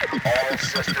All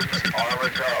systems are a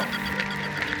go.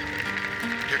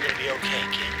 You're gonna be okay,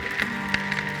 kid.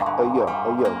 Hey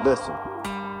yo, listen.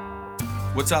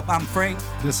 What's up? I'm Frank.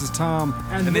 This is Tom.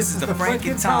 And this is the Frank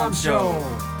and Tom Show.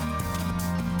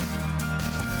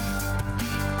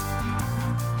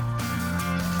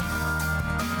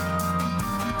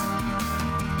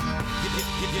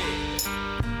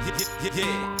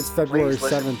 It's February Please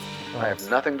listen. 7th. I have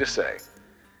nothing to say.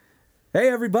 Hey,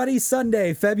 everybody.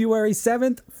 Sunday, February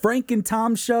 7th, Frank and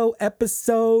Tom Show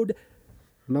episode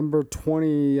Number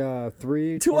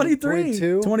 23.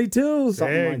 22.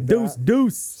 Something like Deuce, that.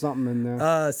 deuce. Something in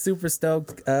there. Super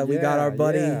stoked. We got our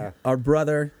buddy, our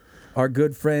brother, our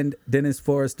good friend, Dennis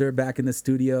Forrester, back in the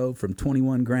studio from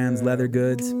 21 Grams Leather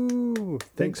Goods. Ooh,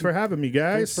 Thanks for having me,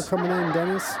 guys. Thanks for coming in,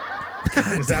 Dennis.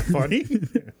 Is that funny?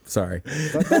 Sorry.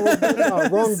 That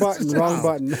was, wrong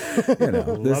button. You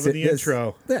know, Loving the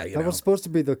intro. Yeah, you That know. was supposed to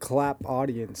be the clap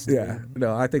audience. dude. Yeah,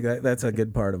 no, I think that's a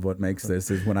good part of what makes this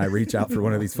is when I reach out for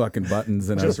one of these fucking buttons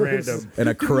and Just random. and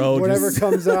a crow Whatever just,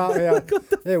 comes out, yeah.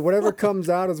 Hey, whatever comes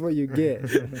out is what you get.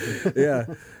 yeah.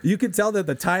 You can tell that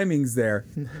the timing's there.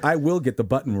 I will get the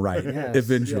button right Yes,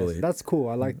 eventually. yes. That's cool.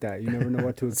 I like that. You never know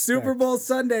what to expect. Super Bowl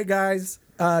Sunday, guys.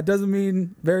 Doesn't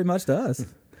mean very much to us.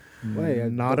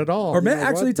 Wait, Not at all. Or man, you know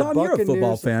actually, what? The Tom, you're a football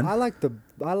Buccaneers- fan.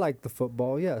 I like the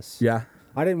football. Yes. Yeah.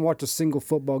 I didn't watch a single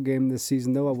football game this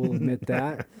season, though. I will admit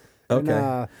that. Okay.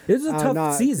 And, It was a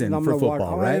tough season I'm for gonna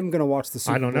football, I right? am going to watch the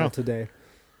Super I don't Bowl know. today.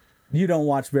 You don't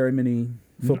watch very many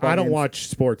football I don't games? watch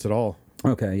sports at all.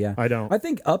 Okay, yeah. I don't. I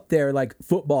think up there, like,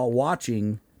 football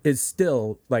watching is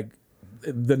still, like,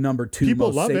 the number two People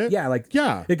most love safe. it. Yeah, like,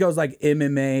 Yeah. it goes like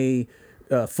MMA,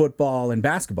 football, and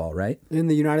basketball, right? In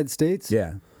the United States?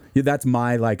 Yeah. Yeah, that's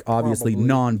my, like, obviously Probably.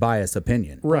 non-biased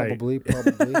opinion. Right. Probably.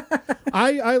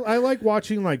 I like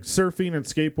watching like surfing and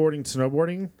skateboarding,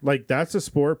 snowboarding. Like that's a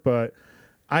sport, but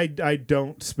I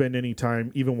don't spend any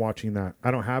time even watching that.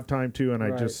 I don't have time to, and I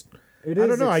Right. just It I is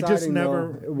don't know. I just exciting,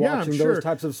 never though, yeah. I'm watching sure. those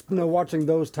types of watching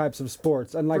those types of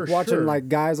sports and like For watching sure. like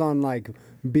guys on like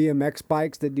BMX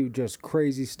bikes that do just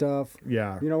crazy stuff.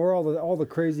 Yeah. You know, we're all the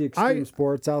crazy extreme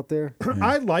sports out there.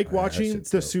 I like watching shit's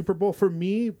the dope. Super Bowl. For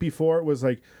me, before it was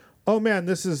like, oh man,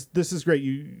 this is great.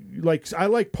 You like I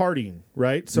like partying,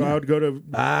 right? So I would go to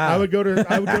I would go to like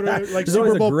There's Super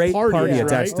always Bowl a great parties, party right?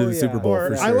 attached to Oh, the yeah. Super Bowl, Or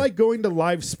for sure. I like going to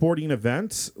live sporting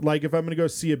events. Like if I'm going to go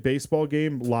see a baseball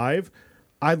game live,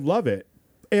 I love it.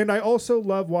 And I also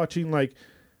love watching like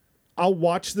I'll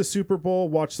watch the Super Bowl,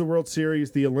 watch the World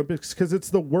Series, the Olympics because it's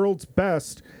the world's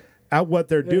best at what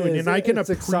they're doing, is. and I can It's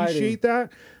appreciate exciting. that.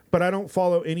 But I don't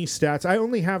follow any stats. I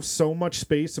only have so much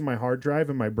space in my hard drive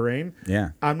in my brain.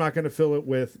 Yeah. I'm not going to fill it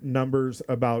with numbers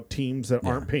about teams that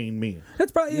aren't paying me.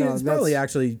 That's probably, No, it's probably that's-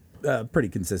 actually pretty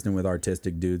consistent with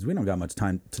artistic dudes. We don't got much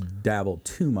time to dabble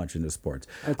too much into sports.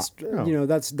 That's no. you know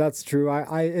that's true.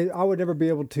 I would never be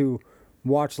able to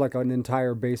watch like an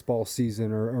entire baseball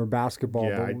season or basketball.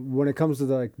 Yeah, but when it comes to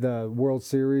the World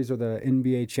Series or the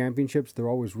NBA championships, they're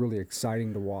always really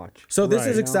exciting to watch. So this Right.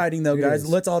 is exciting, though, It guys. is.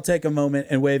 Let's all take a moment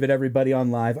and wave at everybody on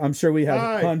live. I'm sure we have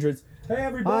Hi. hundreds. Hey,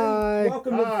 everybody. Hi.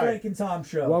 Welcome to the Hi. Frank and Tom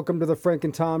Show. Welcome to the Frank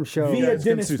and Tom Show. Via guys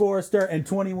Dennis can see- Forrester and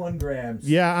 21 Grams.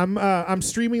 Yeah, I'm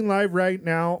streaming live right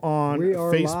now on We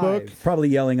are Facebook. live. Probably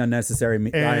yelling unnecessary.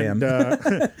 I am.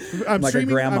 And, I'm Like a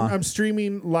streaming. grandma. I'm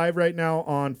streaming live right now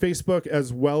on Facebook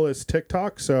as well as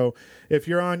TikTok. So if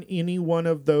you're on any one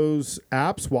of those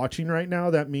apps watching right now,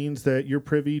 that means that you're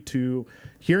privy to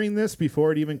hearing this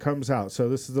before it even comes out. So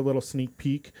this is a little sneak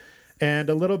peek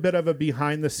and a little bit of a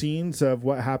behind the scenes of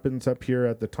what happens up here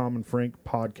at the Tom and Frank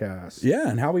podcast. Yeah,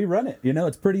 and how we run it. You know,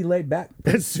 it's pretty laid back.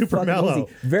 It's super Fucking mellow.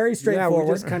 easy. Very Yeah, straightforward.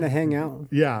 we just kind of hang out,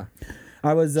 Yeah,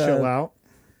 I was chill out.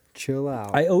 chill out.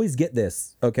 I always get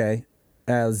this, okay?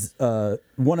 As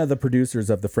one of the producers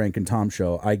of the Frank and Tom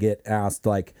Show, I get asked,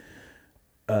 like,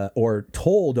 or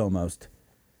told almost,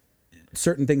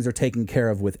 certain things are taken care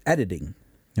of with editing.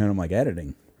 And I'm like,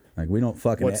 editing? Like, we don't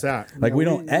fucking... What's that? Like, No, we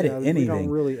don't edit anything. We don't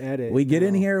really edit. We get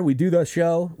in no. here, we do the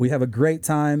show, we have a great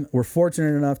time. We're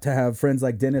fortunate enough to have friends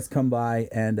like Dennis come by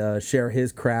and share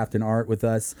his craft and art with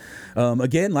us.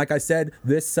 Again, like I said,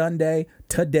 this Sunday,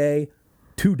 today,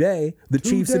 the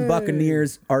Chiefs and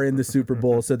Buccaneers are in the Super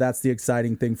Bowl, so that's the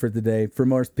exciting thing for the day for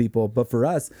most people. But for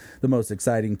us, the most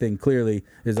exciting thing clearly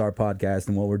is our podcast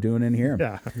and what we're doing in here.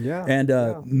 Yeah. Yeah. And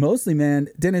yeah. mostly, man,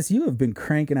 Dennis, you have been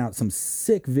cranking out some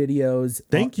sick videos.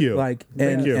 Thank you. Like,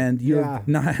 Thank and you. and you Yeah,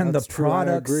 and the that's true,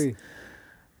 products. I agree.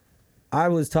 I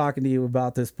was talking to you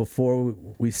about this before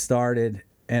we started,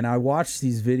 and I watched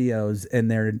these videos, and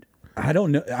I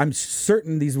don't know. I'm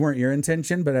certain these weren't your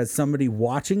intention, but as somebody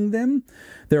watching them,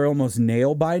 they're almost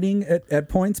nail biting at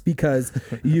points because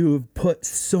you've put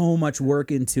so much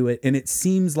work into it. And it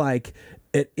seems like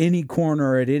at any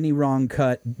corner, at any wrong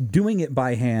cut, doing it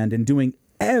by hand and doing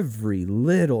every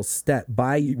little step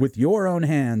with your own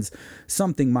hands,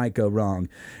 something might go wrong.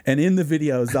 And in the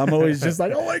videos, I'm always just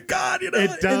like, oh my God, It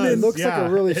It does. looks Yeah. like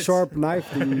a really sharp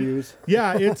knife that you use.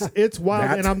 Yeah, it's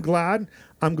wild, and I'm glad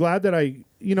that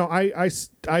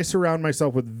I surround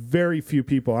myself with very few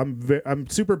people. I'm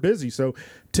super busy, so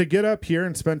to get up here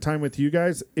and spend time with you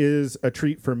guys is a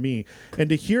treat for me, and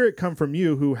to hear it come from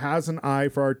you, who has an eye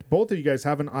for art. Both of you guys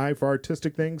have an eye for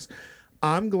artistic things.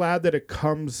 I'm glad that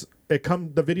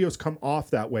the videos come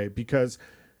off that way because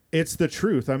it's the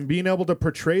truth. I'm being able to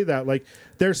portray that. Like,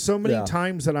 there's so many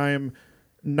times that I am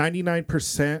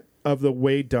 99% of the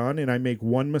way done and I make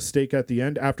one mistake at the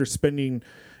end after spending,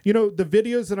 the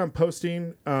videos that I'm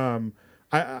posting.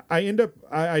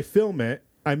 I film it.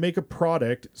 I make a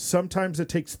product. Sometimes it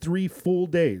takes 3 full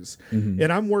days,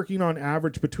 and I'm working on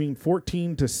average between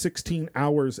 14 to 16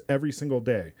 hours every single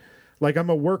day. Like,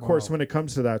 I'm a workhorse when it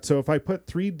comes to that. So if I put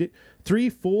 3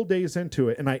 full days into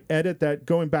it and I edit that,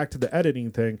 going back to the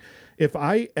editing thing, if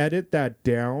I edit that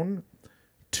down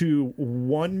to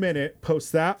 1 minute,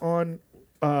 post that on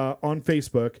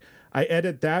Facebook, I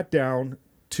edit that down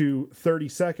to 30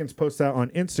 seconds, post that on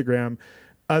Instagram,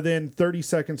 then 30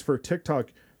 seconds for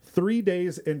TikTok, 3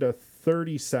 days into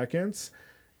 30 seconds.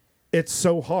 It's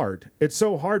so hard. It's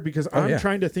so hard because I'm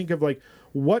trying to think of like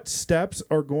what steps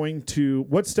of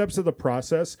the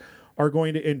process are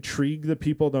going to intrigue the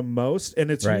people the most.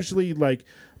 And it's usually like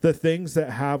the things that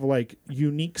have like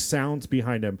unique sounds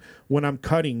behind them when I'm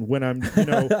cutting, when I'm,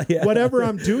 whatever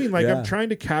I'm doing, like I'm trying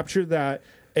to capture that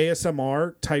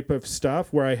ASMR type of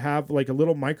stuff where I have like a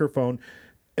little microphone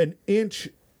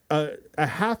a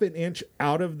half an inch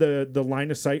out of the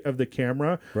line of sight of the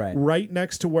camera, right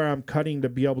next to where I'm cutting to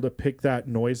be able to pick that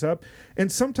noise up.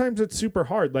 And sometimes it's super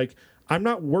hard. Like, I'm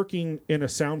not working in a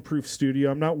soundproof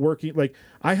studio. I'm not working, like,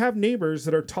 I have neighbors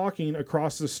that are talking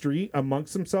across the street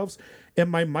amongst themselves and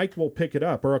my mic will pick it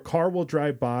up, or a car will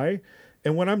drive by.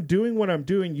 And when I'm doing what I'm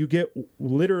doing, you get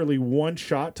literally one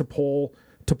shot to pull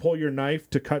your knife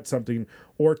to cut something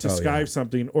or to skive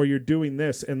something, or you're doing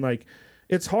this. And like,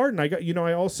 it's hard. And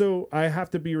I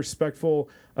have to be respectful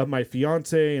of my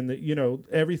fiance and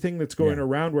everything that's going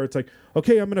around, where it's like,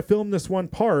 okay, I'm going to film this one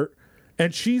part,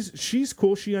 and she's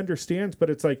cool. She understands, but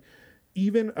it's like,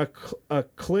 even a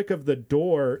click of the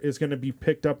door is going to be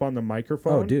picked up on the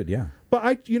microphone. Oh, dude. Yeah. But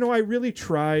I really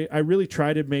try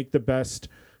to make the best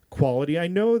quality. I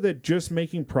know that just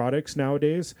making products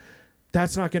nowadays,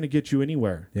 that's not going to get you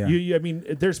anywhere. Yeah. I mean,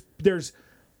 there's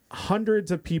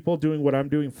hundreds of people doing what I'm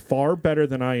doing far better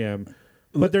than I am,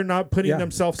 but they're not putting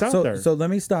themselves out there. So let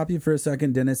me stop you for a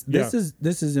second, Dennis. This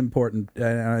is important,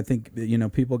 and I think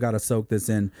people got to soak this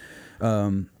in.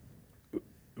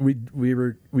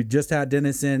 We just had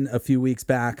Dennis in a few weeks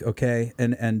back, okay,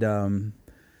 and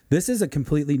this is a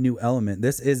completely new element.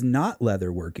 This is not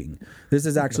leather working. This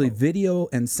is actually video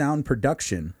and sound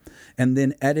production, and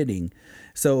then editing.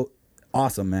 So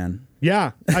awesome, man.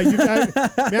 Yeah,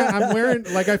 I'm wearing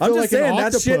like I feel I'm just like saying, an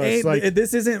octopus. that shit ain't. Like,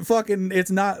 this isn't fucking. It's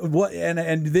not what.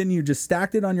 And then you just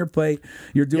stacked it on your plate.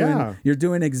 You're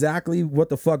doing exactly what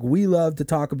the fuck we love to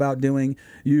talk about doing.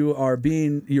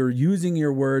 You're using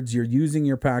your words. You're using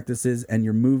your practices, and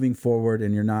you're moving forward.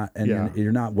 And you're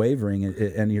not wavering.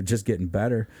 And you're just getting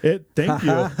better. Thank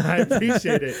you. I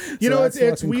appreciate it.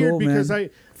 It's weird, cool, because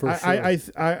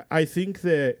I think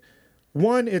that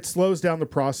one, it slows down the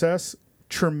process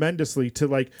tremendously to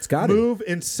like move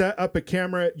and set up a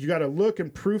camera. You got to look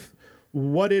and proof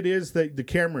what it is that the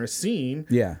camera is seeing.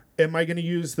 Yeah. Am I going to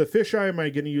use the fisheye? Am I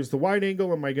going to use the wide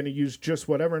angle? Am I going to use just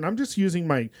whatever? And I'm just using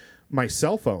my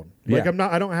cell phone. Like,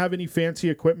 I don't have any fancy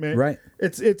equipment. Right.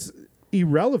 It's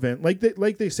irrelevant. Like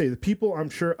they say, the people I'm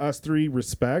sure us three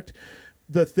respect,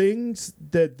 the things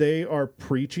that they are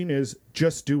preaching is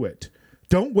just do it.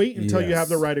 Don't wait until you have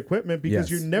the right equipment,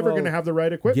 because you're never going to have the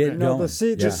right equipment. The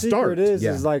secret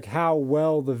is like how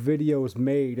well the video is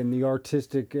made and the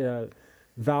artistic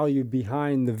value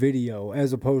behind the video,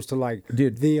 as opposed to like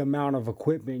the amount of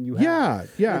equipment you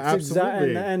have. Yeah,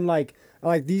 absolutely. And like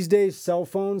these days, cell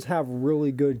phones have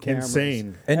really good cameras.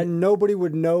 Insane. And nobody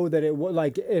would know that it would,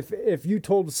 like, if you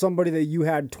told somebody that you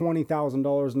had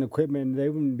 $20,000 in equipment, they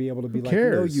wouldn't be able to be like,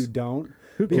 no, you don't.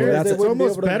 Who cares? It's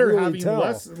almost better really having tell.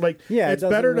 less. Like, it's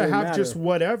better to have just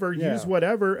whatever, use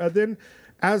whatever. And then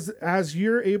as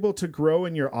you're able to grow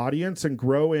in your audience and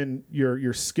grow in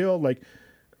your skill, like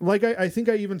I think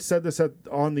I even said this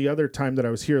on the other time that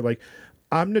I was here, like,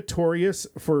 I'm notorious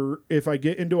for, if I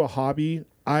get into a hobby,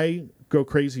 I go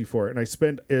crazy for it, and I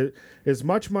spend as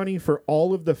much money for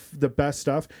all of the best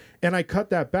stuff, and I cut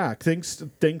that back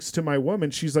thanks to my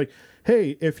woman. She's like,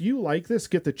 hey, if you like this,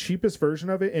 get the cheapest version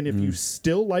of it, and if you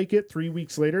still like it 3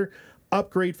 weeks later,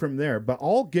 upgrade from there. But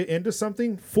I'll get into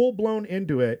something full blown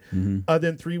into it,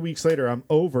 then 3 weeks later I'm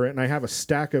over it, and I have a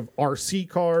stack of RC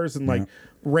cars and like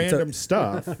random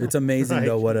stuff. It's amazing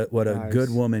though what a Nice. good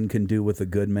woman can do with a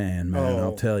good man, man.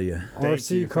 I'll tell you.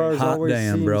 RC cars Hot always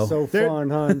damn, seem bro. so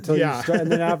fun, huh? Until Yeah. you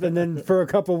start, and then for a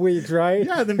couple weeks, right?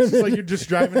 Yeah, then it's just like you're just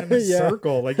driving in a Yeah.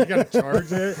 circle. Like you got to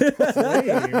charge it. It's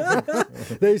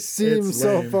lame. They seem It's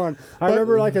so lame. fun. I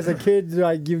remember, like, as a kid,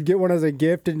 like, you get one as a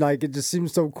gift, and like it just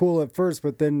seems so cool at first,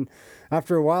 but then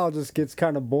after a while, it just gets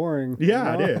kind of boring.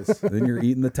 Yeah, you know? it is. Then you're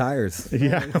eating the tires.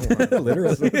 Yeah.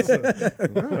 Literally.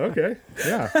 Oh, okay.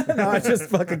 Yeah. I just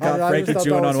fucking caught I just Frankie thought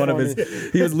chewing that on was one of funny.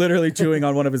 his. He was literally chewing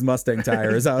on one of his Mustang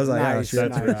tires. I was like, oh, Nice,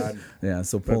 shit. That's rad. Yeah,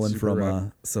 so pulling super from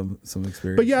rad. some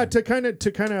experience. But yeah, to kind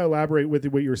of elaborate with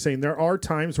what you were saying, there are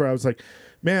times where I was like,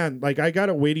 man, like I got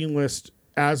a waiting list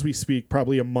as we speak,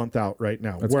 probably a month out right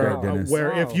now. That's where great, Dennis.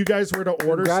 where if you guys were to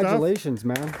order stuff, Congratulations,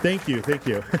 man. thank you.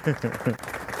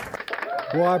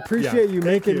 Well, I appreciate you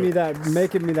thank making you.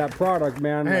 me that product,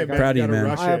 man. Hey, Like, man, Proud of you, gotta man.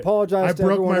 rush I it. apologize I to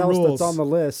broke everyone my else rules. that's on the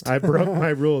list. I broke my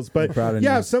rules. But proud of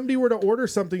yeah, you. if somebody were to order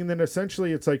something, then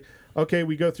essentially it's like, okay,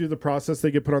 we go through the process,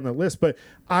 they get put on the list. But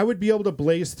I would be able to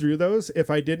blaze through those if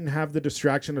I didn't have the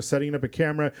distraction of setting up a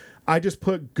camera. I just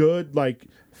put good, like,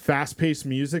 fast-paced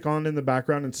music on in the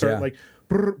background and start like,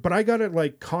 but I gotta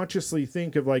like consciously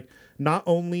think of like not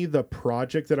only the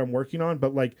project that I'm working on,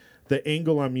 but like the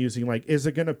angle I'm using. Like, is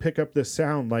it gonna pick up this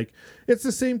sound? Like, it's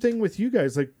the same thing with you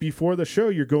guys. Like before the show,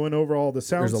 you're going over all the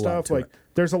sound There's a lot stuff. to Like, it.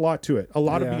 there's a lot to it. A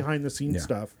lot of Yeah. behind the scenes Yeah.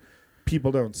 stuff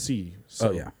people don't see. So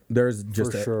Oh yeah, there's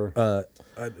just sure.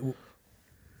 I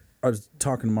was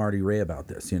talking to Marty Ray about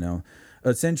this. You know,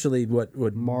 essentially what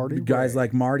Marty guys Ray.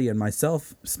 like Marty and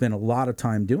myself spent a lot of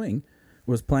time doing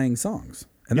was playing songs,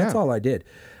 and that's Yeah. all I did.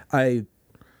 I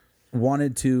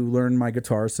wanted to learn my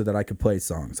guitar so that I could play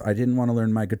songs. I didn't want to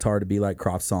learn my guitar to be like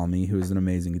Croft Salmi, who is an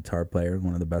amazing guitar player,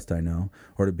 one of the best I know,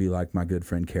 or to be like my good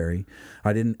friend Carrie.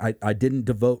 I didn't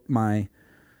devote my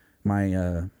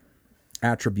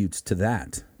attributes to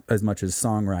that as much as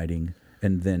songwriting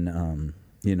and then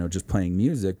you know, just playing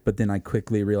music. But then I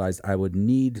quickly realized I would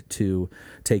need to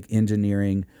take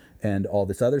engineering and all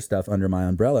this other stuff under my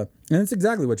umbrella. And it's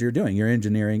exactly what you're doing. You're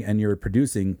engineering and you're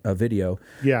producing a video.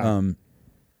 yeah.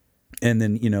 And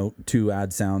then, you know, to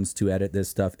add sounds, to edit this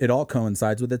stuff, it all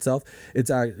coincides with itself.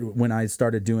 It's when I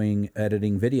started doing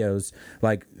editing videos,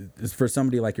 like for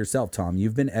somebody like yourself, Tom,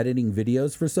 you've been editing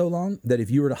videos for so long that if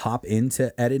you were to hop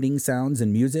into editing sounds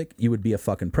and music, you would be a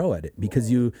fucking pro at it because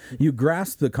you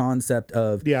grasp the concept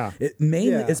of it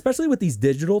mainly, Yeah. especially with these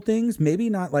digital things.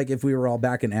 Maybe not like if we were all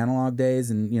back in analog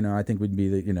days, and you know, I think we'd be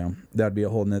you know, that'd be a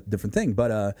whole different thing.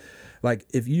 But like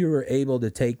if you were able to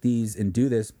take these and do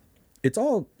this. It's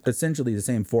all essentially the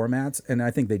same formats, and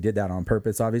I think they did that on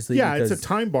purpose, obviously. Yeah, because it's a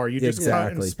time bar. You just cut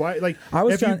and Exactly. splice. Like, I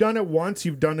was if you've done it once,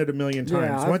 you've done it a million Yeah,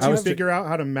 times. I- Once I you was- figure out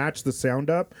how to match the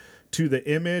sound up to the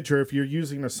image, or if you're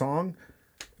using a song,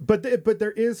 but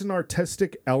there is an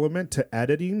artistic element to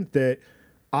editing that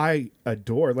I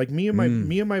adore. Like me and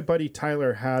my buddy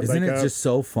Tyler had. Isn't like it just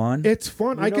so fun? It's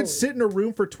fun. I know- could sit in a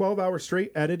room for 12 hours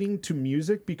straight editing to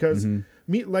music because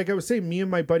me, like I was saying, me and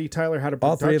my buddy Tyler had a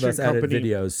all production three of us company. edit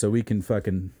videos, so we can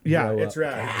fucking Yeah, blow it's up.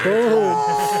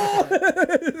 rad.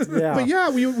 Yeah. But yeah,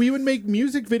 we would make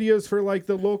music videos for like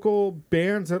the local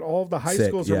bands at all of the high Sick,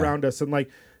 schools yeah. around us, and like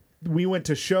we went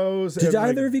to shows. Did and,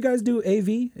 either like, of you guys do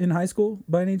AV in high school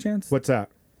by any chance? What's that?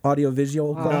 Audio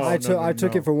visual class? I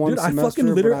took it for one Dude, I semester,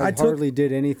 fucking literally- but I, I took- hardly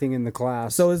did anything in the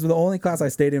class. So it was the only class I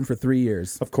stayed in for 3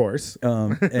 years. Of course.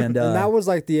 And and that was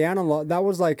like the analog. That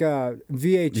was like a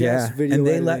VHS yeah, video. and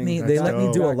they let editing. me That's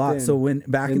do a dope. lot. Back So then, when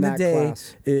back in the that day,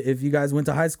 class. if you guys went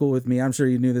to high school with me, I'm sure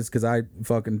you knew this because I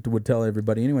fucking would tell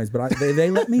everybody anyways. But they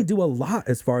let me do a lot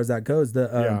as far as that goes.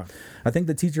 Yeah. I think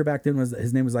the teacher back then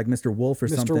his name was like Mr. Wolf or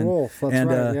Mr. something. Wolf, that's and,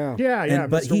 right, yeah. Yeah,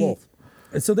 but Mr. Wolf.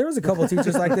 So there was a couple of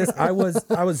teachers like this. I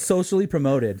was socially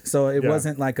promoted, so it Yeah.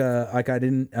 wasn't like I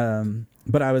didn't.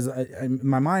 But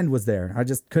my mind was there. I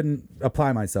just couldn't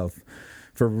apply myself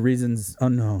for reasons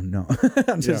unknown. No,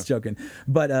 I'm just joking.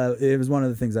 But it was one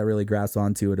of the things I really grasped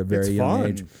onto at a very young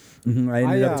age. I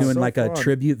ended up doing like a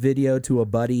tribute video to a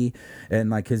buddy,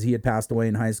 and like because he had passed away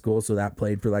in high school, so that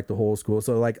played for like the whole school.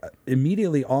 So like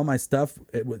immediately all my stuff,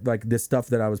 like this stuff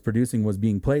that I was producing was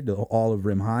being played to all of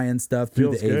Rim High and stuff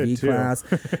through the AV class.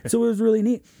 So it was really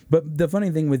neat. But the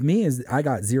funny thing with me is I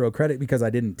got zero credit because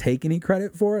I didn't take any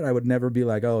credit for it. I would never be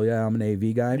like, oh yeah, I'm an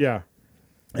AV guy. Yeah.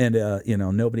 And you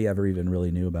know, nobody ever even really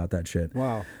knew about that shit.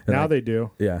 Wow. And now they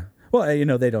do. Yeah. Well, you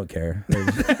know, they don't care. You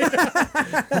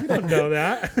don't know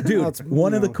that. Dude,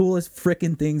 one of the coolest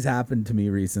freaking things happened to me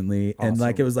recently. And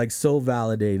like, it was like so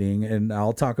validating. And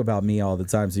I'll talk about me all the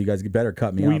time. So you guys better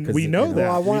cut me off. We know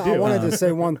that. Well, I wanted to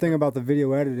say one thing about the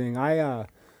video editing. I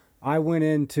went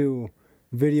into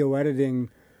video editing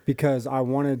because I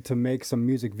wanted to make some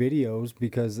music videos,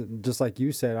 because just like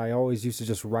you said, I always used to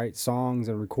just write songs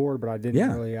and record, but I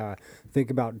didn't really think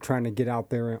about trying to get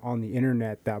out there on the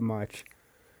internet that much.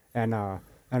 And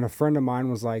a friend of mine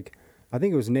was like, I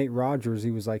think it was Nate Rogers.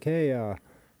 He was like, hey,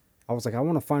 I was like, I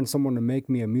want to find someone to make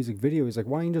me a music video. He's like,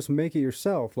 why don't you just make it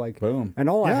yourself? Like, boom. And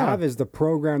all I have is the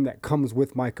program that comes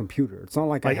with my computer. It's not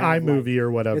like iMovie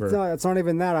or whatever. It's not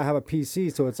even that. I have a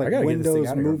PC, so it's like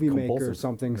Windows Movie Maker or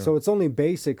something. Yeah. So it's only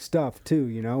basic stuff too,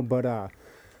 you know. But I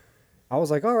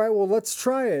was like, all right, well, let's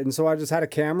try it. And so I just had a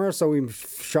camera, so we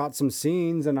shot some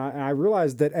scenes, and I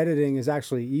realized that editing is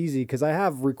actually easy, because I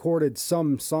have recorded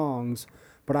some songs,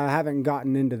 but I haven't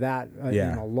gotten into that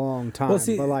in a long time. Well,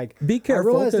 see, but like, be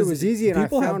careful. I realized it was easy, and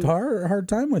people have hard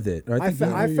time with it. I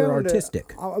think you're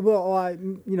artistic.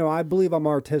 I believe I'm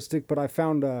artistic, but I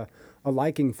found a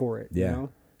liking for it. Yeah. You know?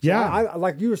 So I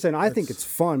like you were saying, I think it's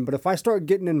fun, but if I start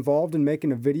getting involved in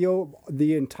making a video,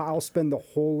 I'll spend the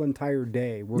whole entire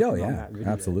day working on that video.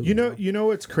 Absolutely. You know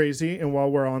what's crazy? And while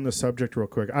we're on the subject real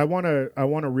quick, I wanna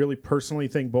really personally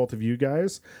thank both of you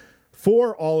guys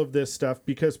for all of this stuff,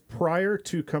 because prior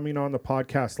to coming on the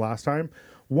podcast last time,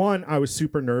 one, I was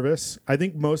super nervous. I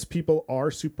think most people are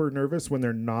super nervous when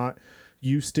they're not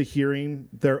used to hearing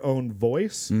their own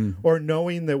voice or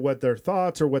knowing that what their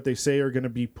thoughts or what they say are going to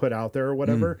be put out there or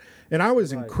whatever. And I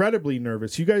was incredibly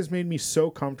nervous. You guys made me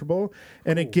so comfortable,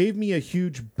 and it gave me a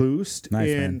huge boost.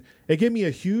 It gave me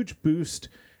a huge boost.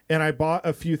 And I bought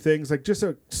a few things, like just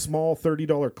a small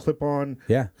 $30 clip-on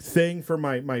thing for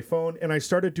my phone. And I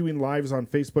started doing lives on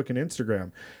Facebook and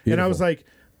Instagram. Beautiful. And I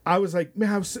was like,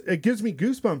 man, it gives me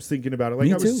goosebumps thinking about it.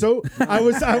 Like, I was so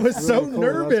nervous.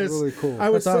 That's really cool. I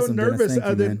was so awesome, nervous. Dennis.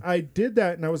 Thank you, then I did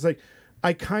that, and I was like,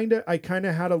 I kind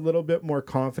of had a little bit more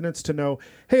confidence to know,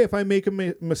 hey, if I make a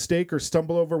mistake or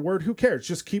stumble over a word, who cares?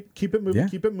 Just keep it moving,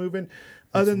 keep it moving.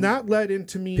 Then that led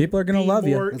into me. People are gonna love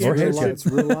you or hate you. It's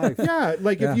real life. Yeah,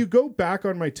 like if you go back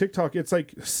on my TikTok, it's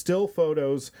like still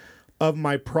photos of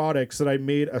my products that I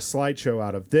made a slideshow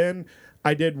out of. Then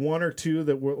I did one or two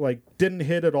that were like didn't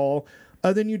hit at all.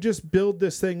 Then you just build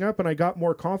this thing up, and I got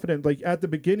more confident. Like at the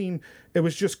beginning, it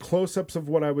was just close-ups of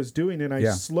what I was doing, and I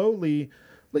slowly,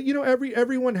 like, you know,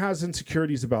 everyone has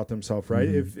insecurities about themselves, right?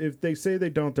 If they say they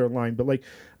don't, they're lying. But like,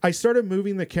 I started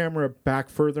moving the camera back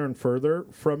further and further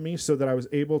from me so that I was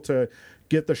able to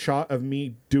get the shot of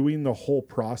me doing the whole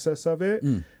process of it.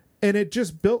 And it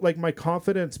just built, like, my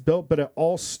confidence built, but it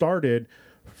all started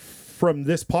from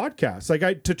this podcast.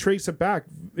 Like, to trace it back,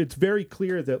 it's very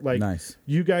clear that, like,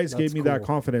 you guys gave me that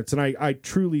confidence, and I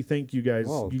truly thank you guys.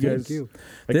 Well, you thank guys, you.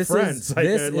 like This friends. is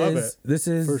I love it. This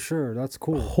is For sure. That's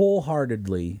cool.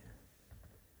 wholeheartedly,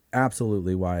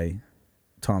 absolutely why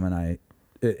Tom and I.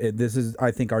 This is, I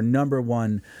think, our number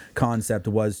one concept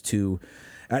was to.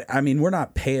 I mean, we're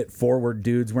not pay it forward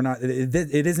dudes. We're not. It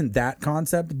isn't that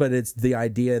concept, but it's the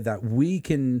idea that we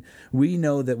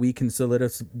know that we can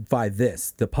solidify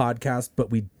the podcast, but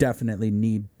we definitely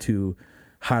need to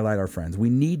highlight our friends. We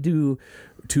need to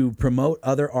promote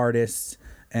other artists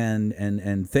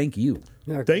and thank you.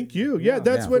 Yeah, thank you. Yeah,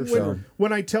 that's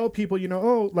when I tell people, you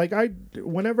know,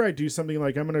 whenever I do something,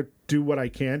 like, I'm going to do what I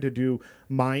can to do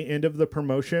my end of the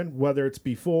promotion, whether it's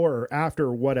before or after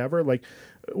or whatever. Like,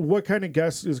 what kind of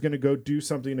guest is going to go do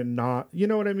something and not, you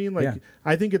know what I mean? Like,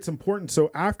 I think it's important. So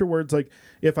afterwards, like,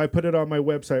 if I put it on my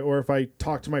website, or if I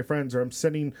talk to my friends, or I'm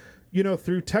sending, you know,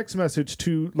 through text message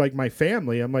to, like, my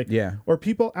family, I'm like, or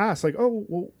people ask, like, oh,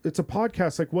 well, it's a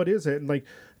podcast. Like, what is it? And, like,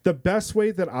 the best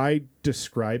way that I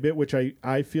describe it, which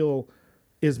I feel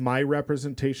is my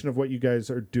representation of what you guys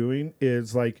are doing,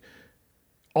 is like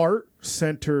art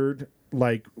centered,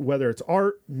 like whether it's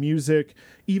art, music,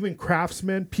 even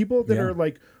craftsmen, people that are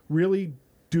like really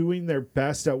doing their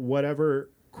best at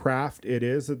whatever craft it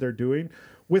is that they're doing,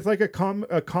 with like a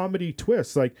comedy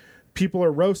twist. Like, people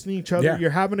are roasting each other. Yeah.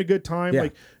 You're having a good time. Yeah.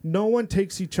 Like no one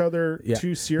takes each other Yeah.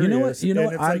 too serious. You know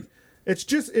and what? it's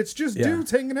just Yeah.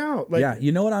 dudes hanging out. Like, yeah,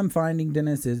 you know what I'm finding,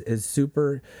 Dennis, is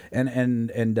super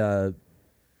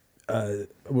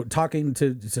talking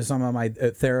to some of my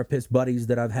therapist buddies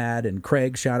that I've had, and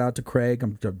Craig, shout out to Craig.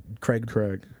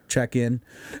 Craig, check in.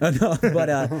 No,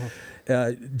 but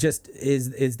just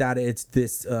is that it's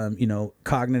this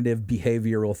cognitive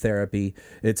behavioral therapy.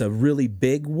 It's a really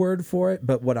big word for it,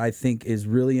 but what I think is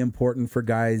really important for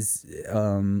guys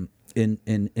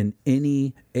in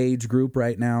any age group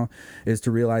right now is to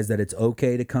realize that it's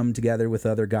okay to come together with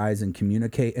other guys and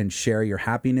communicate and share your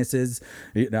happinesses,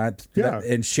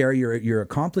 and share your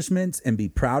accomplishments and be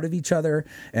proud of each other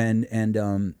and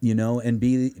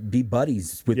be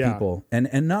buddies with people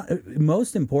and not,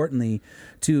 most importantly,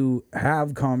 to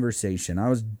have conversation. I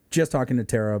was just talking to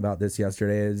Tara about this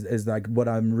yesterday. Is like what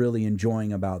I'm really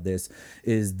enjoying about this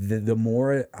is the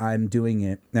more I'm doing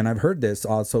it, and I've heard this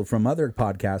also from other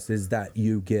podcasts, is that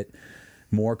you get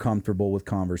more comfortable with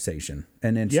conversation,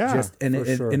 and it's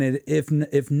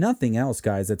if nothing else,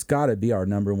 guys, it's got to be our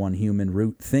number one human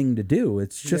root thing to do.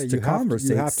 It's just to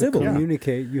conversate, you have civilly. to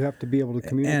communicate. You have to be able to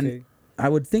communicate. And I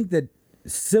would think that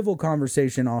civil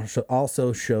conversation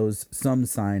also shows some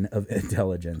sign of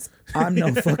intelligence. I'm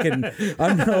no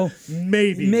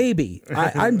maybe.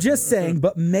 I'm just saying,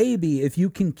 but maybe if you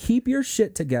can keep your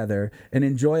shit together and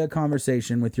enjoy a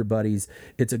conversation with your buddies,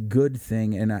 it's a good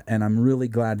thing. And I'm really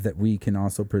glad that we can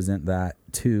also present that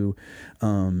too.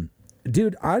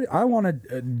 Dude, I want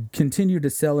to continue to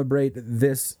celebrate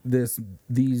these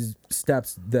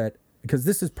steps, that because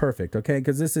this is perfect, okay?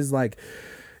 Because this is like,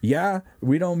 yeah,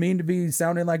 we don't mean to be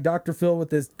sounding like Dr. Phil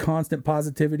with this constant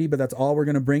positivity, but that's all we're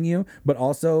going to bring you. But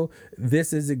also,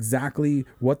 this is exactly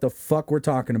what the fuck we're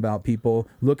talking about, people.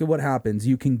 Look at what happens.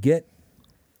 You can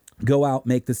go out,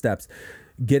 make the steps,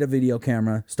 get a video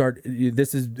camera, start.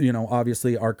 This is,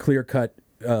 obviously our clear cut.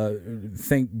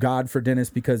 Thank God for Dennis,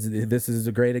 because this is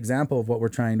a great example of what we're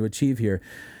trying to achieve here.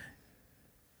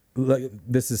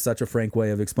 This is such a frank way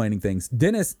of explaining things.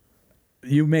 Dennis,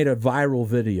 you made a viral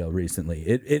video recently.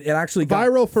 It actually got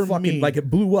viral for fucking, me. like it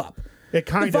blew up. It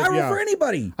kind of viral for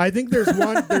anybody. I think there's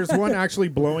one actually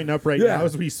blowing up right now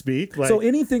as we speak. Like, so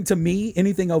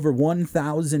anything over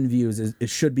 1,000 views it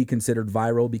should be considered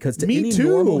viral, because to any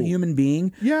normal human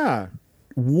being,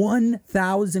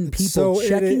 1,000 people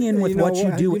checking in with what you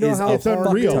do is it's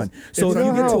unreal. So if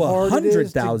you get to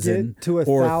 100,000 or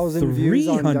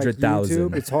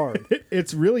 300,000, it's hard.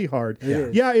 It's really hard.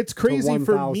 It's crazy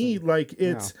for me. Like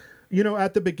it's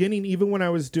at the beginning, even when I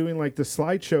was doing like the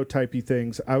slideshow typey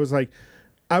things, I was like,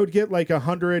 I would get like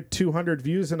 100, 200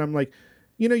 views, and I'm like,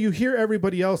 you hear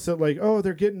everybody else that like, oh,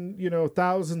 they're getting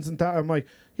thousands and thousands. I'm like,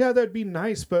 yeah, that'd be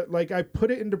nice, but like I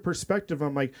put it into perspective.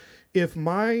 I'm like, if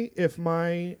my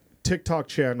TikTok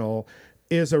channel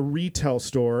is a retail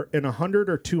store and 100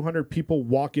 or 200 people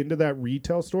walk into that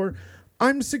retail store,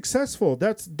 I'm successful.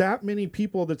 That's that many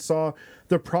people that saw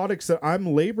the products that I'm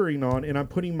laboring on and I'm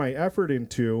putting my effort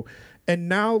into. And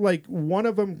now, like, one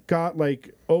of them got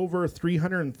like over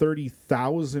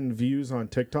 330,000 views on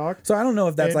TikTok. So I don't know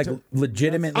if that's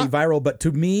legitimately viral, but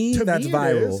to me, that's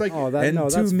viral. Like,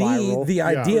 to me, viral. the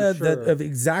idea of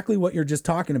exactly what you're just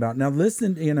talking about. Now,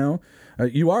 listen,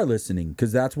 you are listening,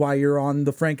 because that's why you're on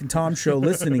the Frank and Tom show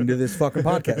listening to this fucking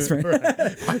podcast,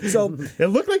 right? So it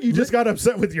looked like you just got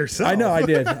upset with yourself. I know I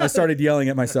did. I started yelling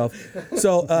at myself.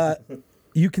 So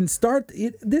you can start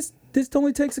this. This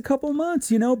only takes a couple months,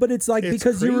 but it's like, it's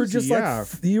because crazy, you were just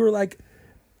you were like,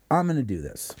 I'm going to do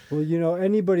this. Well,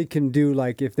 anybody can do,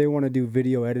 like, if they want to do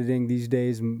video editing these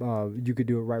days, you could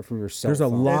do it right from your cell phone. There's a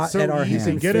lot at our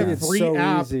hands. Get a free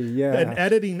app, an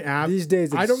editing app. These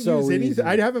days, I don't use anything. Easy.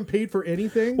 I haven't paid for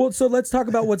anything. Well, so let's talk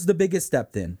about what's the biggest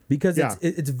step then, because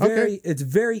it's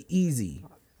very easy.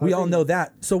 We all know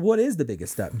that. So what is the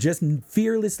biggest step? Just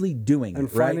fearlessly doing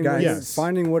it, right, guys?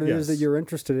 Finding what it is that you're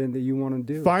interested in, that you want to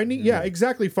do.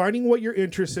 Exactly. Finding what you're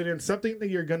interested in, something that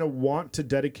you're going to want to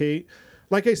dedicate.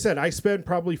 Like I said, I spend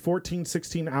probably 14,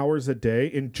 16 hours a day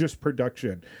in just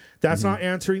production. That's not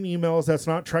answering emails. That's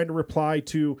not trying to reply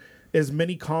to as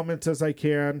many comments as I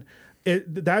can.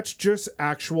 That's just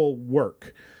actual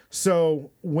work.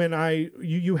 So when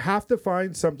you have to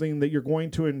find something that you're going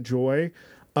to enjoy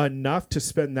enough to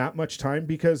spend that much time,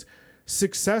 because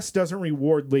success doesn't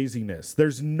reward laziness.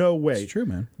 There's no way. It's true,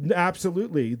 man.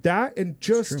 Absolutely. That, and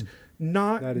just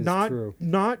not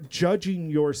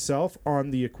judging yourself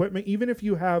on the equipment, even if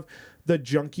you have the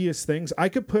junkiest things.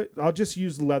 I'll just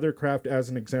use Leathercraft as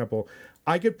an example.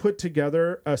 I could put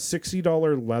together a $60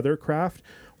 Leathercraft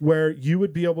where you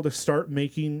would be able to start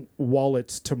making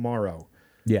wallets tomorrow.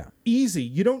 Yeah. Easy.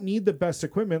 You don't need the best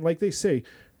equipment. Like they say,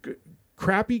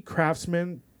 crappy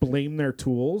craftsmen blame their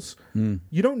tools.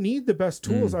 You don't need the best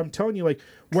tools. I'm telling you, like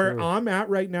where I'm at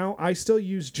right now, I still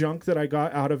use junk that I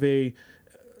got out of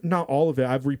not all of it.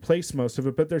 I've replaced most of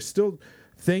it, but there's still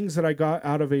things that I got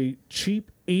out of a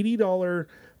cheap $80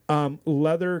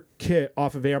 leather kit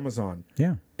off of Amazon.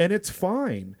 Yeah. And it's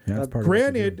fine. Yeah, that's part of what you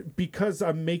do. Granted, because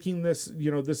I'm making this,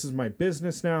 this is my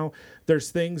business now,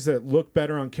 there's things that look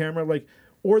better on camera,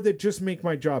 or that just make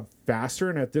my job faster.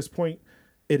 And at this point,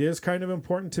 it is kind of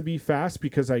important to be fast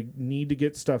because I need to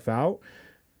get stuff out.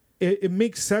 It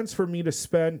makes sense for me to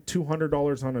spend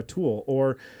 $200 on a tool,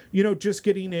 or, just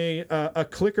getting a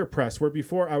clicker press, where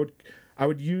before I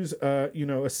would use,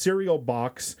 a cereal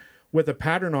box with a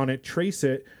pattern on it, trace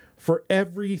it for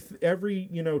every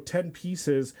 10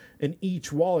 pieces in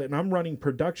each wallet. And I'm running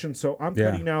production. So I'm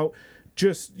cutting out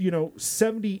just,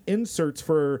 70 inserts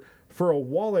for a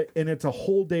wallet. And it's a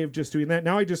whole day of just doing that.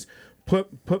 Now I just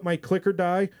put my clicker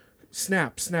die,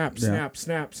 snap.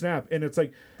 And it's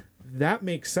like, that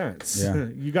makes sense. Yeah.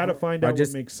 You got to find out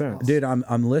what makes sense. Dude,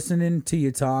 I'm listening to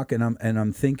you talk, and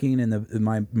I'm thinking, and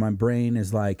my brain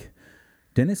is like,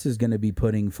 Dennis is going to be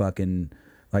putting fucking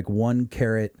like 1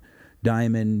 carat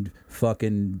diamond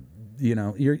fucking,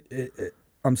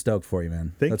 I'm stoked for you,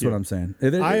 man. That's what I'm saying.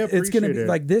 It's going to be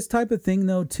like this type of thing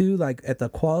though too, like at the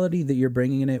quality that you're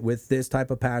bringing it with this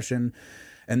type of passion,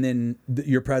 and then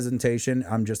your presentation.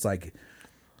 I'm just like,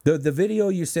 the video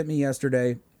you sent me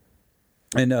yesterday.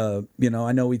 And,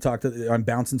 I know we talked, I'm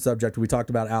bouncing subject. We talked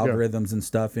about algorithms and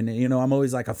stuff. And, I'm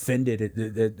always like offended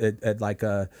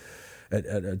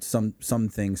at some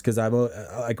things. Cause I'm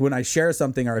like, when I share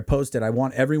something or I post it, I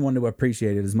want everyone to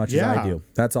appreciate it as much as I do.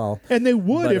 That's all. And they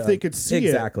would if they could see it.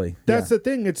 Exactly. That's the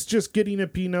thing. It's just getting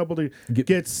it, being able to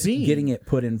get seen. Getting it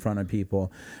put in front of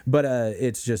people. But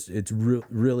it's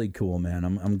really cool, man.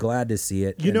 I'm glad to see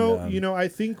it. I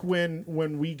think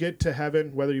when we get to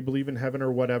heaven, whether you believe in heaven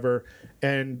or whatever,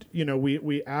 and,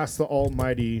 we ask the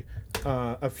Almighty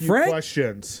a few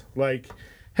questions like,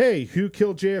 hey, who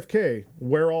killed JFK?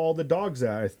 Where are all the dogs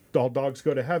at? All dogs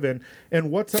go to heaven.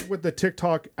 And what's up with the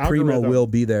TikTok algorithm? Primo will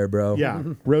be there, bro. Yeah,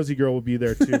 Rosie girl will be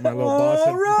there too. My little boss.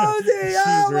 Rosie!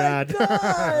 She's rad.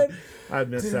 I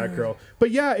miss that girl.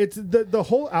 But yeah, it's the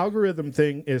whole algorithm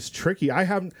thing is tricky. I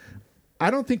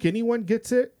don't think anyone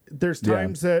gets it. There's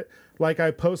times that like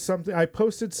I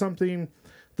posted something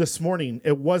this morning.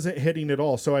 It wasn't hitting at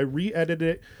all. So I re-edited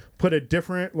it, put a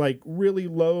different, like really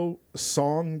low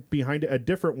song behind it, a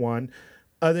different one.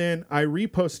 And then I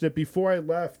reposted it before I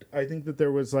left. I think that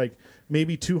there was like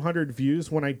maybe 200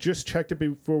 views. When I just checked it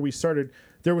before we started,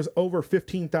 there was over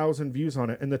 15,000 views on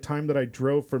it in the time that I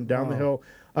drove from down the hill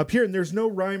up here. And there's no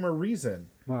rhyme or reason.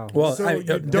 Wow. Well, So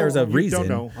there's a reason.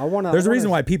 Don't know. There's a reason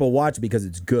why people watch, because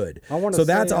it's good. So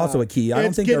that's also a key. I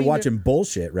don't think they're watching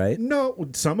bullshit, right? No,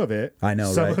 some of it. I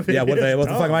know, Some right? of it what the is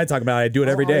fuck am I talking about? I do it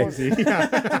every day. Yeah,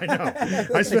 I know.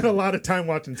 I spend a lot of time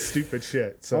watching stupid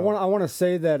shit. So I want to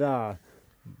say that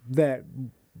that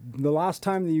the last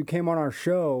time that you came on our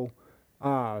show,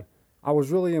 I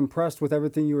was really impressed with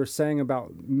everything you were saying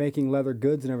about making leather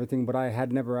goods and everything, but I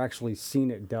had never actually seen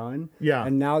it done. Yeah.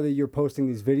 And now that you're posting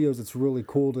these videos, it's really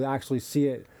cool to actually see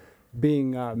it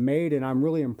being made, and I'm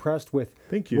really impressed with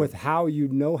with how you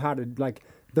know how to, like,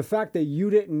 the fact that you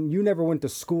never went to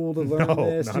school to learn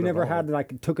this. You never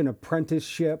had took an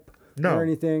apprenticeship. Or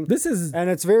anything. This is, and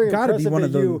it's very gotta impressive be one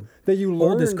of that you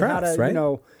learned oldest crafts, how to, right?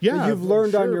 that you've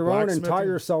learned on your own and taught blacksmithing.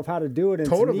 yourself how to do it. And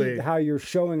Totally. it's neat how you're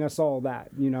showing us all that,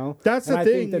 That's the and I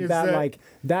thing, think is that that- like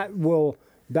that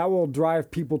will drive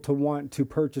people to want to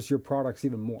purchase your products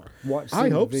even more. I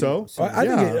hope so. I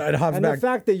think it hops And back. the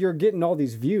fact that you're getting all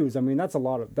these views, I mean, that's a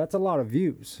lot of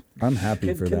views. I'm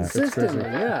happy for that. Consistently,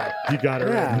 yeah. You got it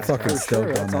right. Yeah, I'm fucking for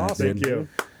stoked on That's that, awesome. Thank you.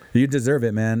 You deserve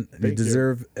it, man. You Thank you.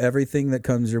 deserve everything that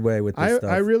comes your way with this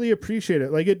stuff. I really appreciate it.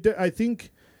 Like I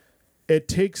think it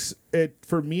takes it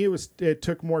for me. It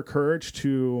took more courage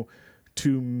to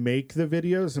make the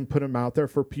videos and put them out there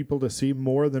for people to see,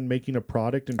 more than making a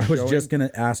product and I was showing just going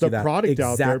to ask the you that product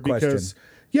out there, exact question.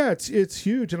 because it's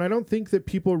huge. And I don't think that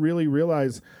people really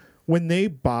realize when they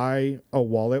buy a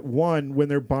wallet, when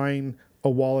they're buying a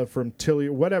wallet from Tilly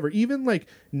or whatever, even like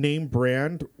name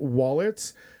brand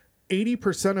wallets,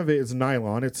 80% of it is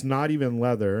nylon. It's not even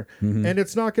leather, and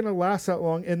it's not going to last that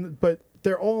long. But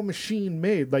they're all machine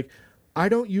made. Like, I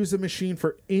don't use a machine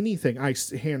for anything. I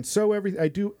hand sew everything. I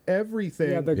do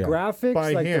everything. Yeah, the graphics,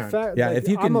 by like hand. the fact. Yeah, like, if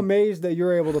you I'm can- amazed that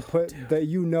you're able to put that.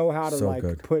 You know how to So like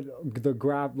good. put the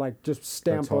graph, like just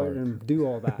stamp That's it hard. and do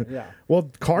all that. Yeah.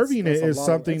 Well, carving That's it a is lot of-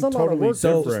 something it's a lot of totally work for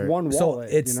just different. one So wallet,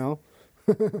 it's-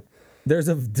 there's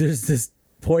this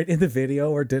point in the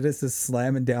video where Dennis is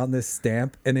slamming down this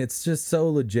stamp, and it's just so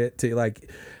legit to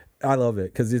like. I love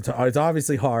it because it's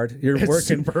obviously hard. You're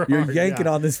working, super you're hard, yanking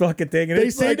yeah. on this fucking thing, and They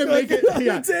it's say like, to make it. on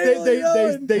Yeah, the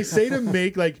table, they say to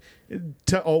make like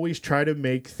to always try to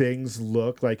make things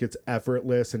look like it's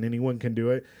effortless and anyone can do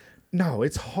it. No,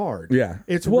 it's hard. Yeah,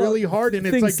 it's Well, really hard, and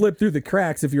things it's like slip through the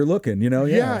cracks if you're looking. You know,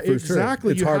 yeah, for exactly.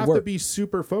 Sure. It's You hard have work. to be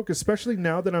super focused, especially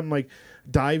now that I'm like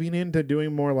diving into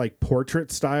doing more like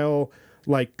portrait style,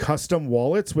 like custom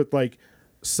wallets with like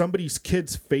somebody's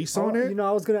kid's face on it. You know,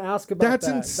 I was going to ask about That's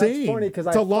that. insane. That's funny because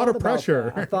It's a lot of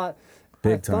pressure. I thought.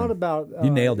 Big I time. thought about You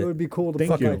nailed it. It would be cool to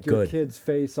Thank put you. like your Good. kid's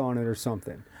face on it or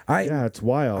something. Yeah, it's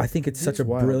wild. I think it's such a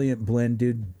wild. brilliant blend,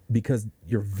 dude, because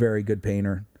you're a very good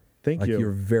painter. Thank like you.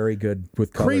 You're very good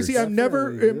with colors. Crazy. I've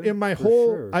never Definitely, in my for whole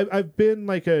sure. I've been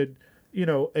like a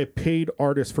paid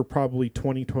artist for probably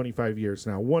 25 years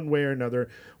now, one way or another,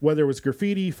 whether it was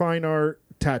graffiti, fine art,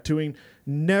 tattooing.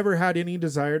 Never had any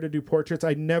desire to do portraits.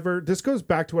 This goes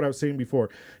back to what I was saying before,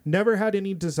 never had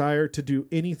any desire to do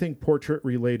anything portrait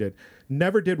related.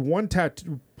 Never did one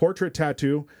portrait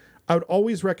tattoo. I would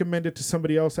always recommend it to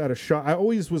somebody else at a shop. I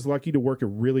always was lucky to work at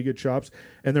really good shops,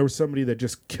 and there was somebody that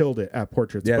just killed it at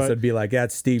portraits. Yes, But it'd be like,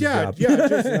 that's Steve's job.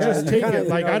 just take Kinda, it.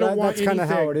 Like, you know, I don't want that's kind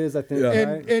anything. of how it is, I think. Yeah.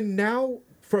 Right? And now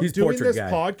from He's doing portrait this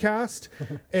guy. podcast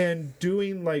and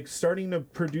doing like starting to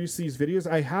produce these videos,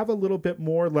 I have a little bit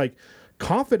more like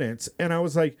confidence. And I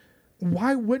was like,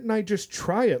 why wouldn't I just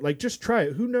try it? Like, just try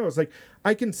it. Who knows? Like,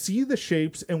 I can see the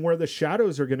shapes and where the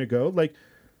shadows are going to go. Like,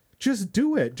 just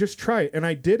do it. Just try it. And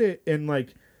I did it, and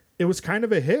like, it was kind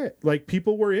of a hit. Like,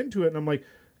 people were into it, and I'm like,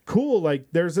 cool. Like,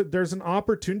 there's an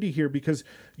opportunity here because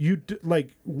you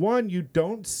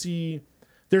don't see.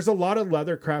 There's a lot of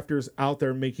leather crafters out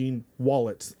there making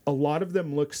wallets. A lot of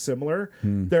them look similar.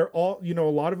 They're all, a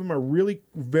lot of them are really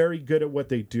very good at what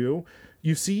they do.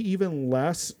 You see even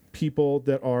less people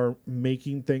that are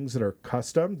making things that are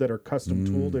custom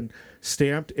tooled and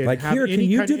stamped. And Like, have here, any can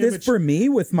you kind do of this image- for me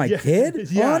with my kid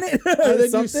on it? And then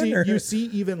Something, or- you see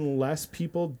even less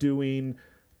people doing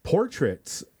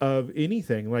portraits of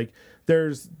anything. Like,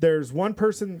 there's one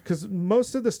person, because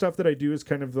most of the stuff that I do is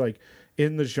kind of like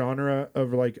in the genre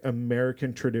of like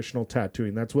American traditional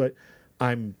tattooing. That's what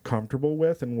I'm comfortable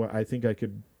with and what I think I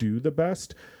could do the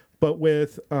best. But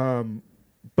with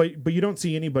but you don't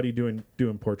see anybody doing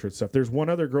portrait stuff. There's one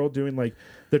other girl doing like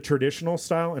the traditional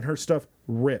style, and her stuff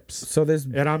rips. So there's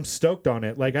And I'm stoked on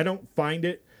it. Like, I don't find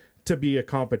it to be a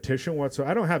competition whatsoever.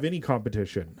 I don't have any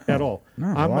competition at all. No,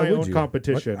 I'm why my would own you?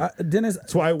 competition. Dennis,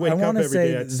 That's why I wake up wanna every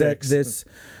say day at that 6.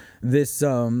 this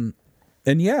and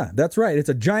yeah, that's right. It's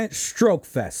a giant stroke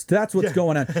fest. That's what's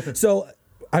going on. So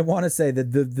I want to say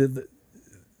that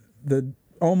the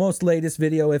almost latest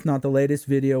video, if not the latest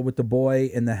video, with the boy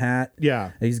in the hat.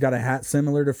 Yeah. He's got a hat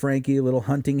similar to Frankie, a little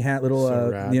hunting hat, little So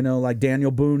rad. like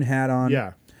Daniel Boone hat on.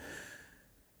 Yeah.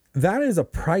 That is a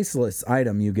priceless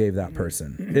item you gave that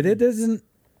person. It isn't.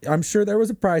 I'm sure there was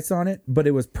a price on it, but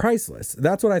it was priceless.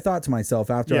 That's what I thought to myself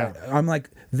after. Yeah. I'm like,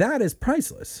 that is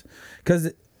priceless,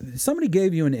 because somebody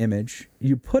gave you an image,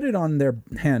 you put it on their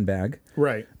handbag,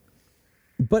 Right.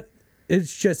 but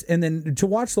it's just, and then to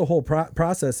watch the whole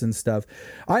process and stuff.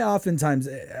 I oftentimes,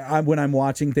 when I'm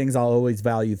watching things, I'll always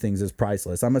value things as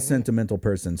priceless. I'm a sentimental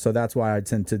person, so that's why I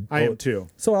tend to. I am too.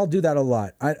 So I'll do that a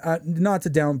lot. I not to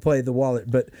downplay the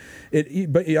wallet, but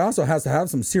it also has to have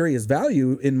some serious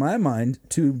value in my mind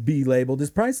to be labeled as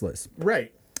priceless.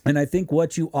 Right. And I think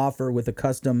what you offer with a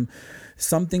custom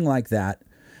something like that,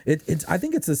 it's I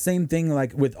think it's the same thing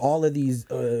like with all of these.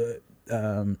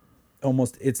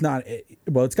 Almost, it's not,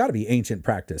 well, it's got to be ancient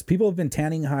practice. People have been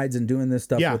tanning hides and doing this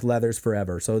stuff Yeah. with leathers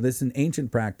forever. So this is an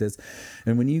ancient practice.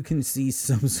 And when you can see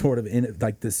some sort of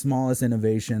like the smallest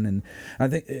innovation, and I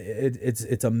think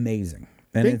it's amazing.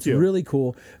 And Thank it's you. really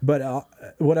cool. But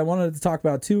what I wanted to talk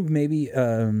about too, maybe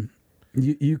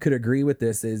you could agree with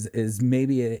this, is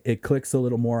maybe it clicks a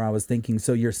little more. I was thinking,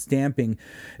 so you're stamping,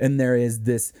 and there is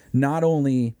this not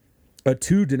only a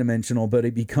 2-dimensional, but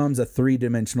it becomes a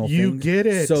 3-dimensional thing. You get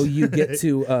it. So you get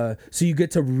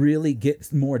to really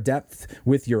get more depth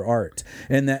with your art,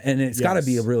 and it's got to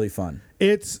be Yes. really fun.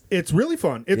 It's really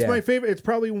fun. It's Yeah. my favorite. It's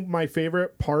probably my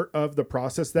favorite part of the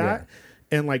process, that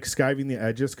and like skiving the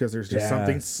edges, because there's just Yeah.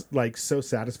 something like so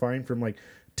satisfying from like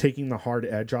taking the hard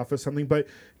edge off of something. But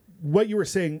what you were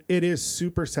saying, it is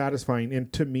super satisfying,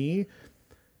 and to me,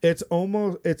 it's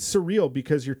surreal,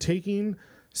 because you're taking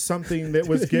something that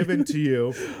was given to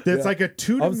you that's like a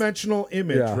 2-dimensional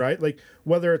image, Yeah. right? Like,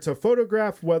 whether it's a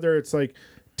photograph, whether it's like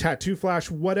tattoo flash,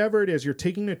 whatever it is, you're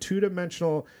taking a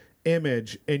 2-dimensional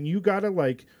image, and you gotta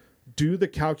like do the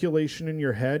calculation in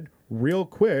your head real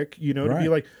quick, to be Right.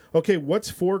 like, okay, what's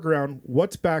foreground,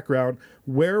 what's background,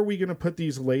 where are we going to put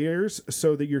these layers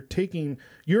so that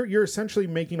you're essentially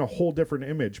making a whole different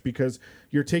image, because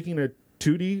you're taking a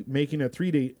 2D, making a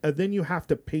 3D, and then you have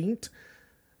to paint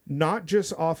not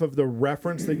just off of the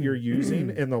reference that you're using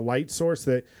and the light source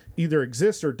that either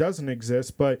exists or doesn't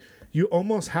exist, but you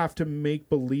almost have to make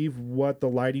believe what the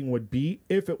lighting would be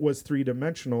if it was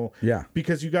 3-dimensional. Yeah.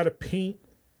 Because you got to paint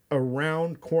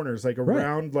around corners, like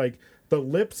around like the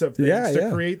lips of things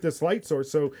to create this light source.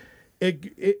 So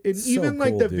even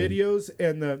like cool, the dude. videos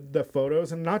and the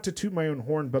photos, and not to toot my own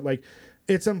horn, but like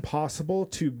it's impossible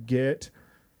to get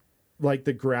like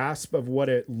the grasp of what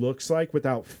it looks like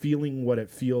without feeling what it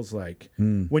feels like.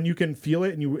 When you can feel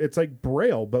it, and it's like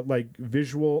Braille, but like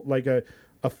visual, like a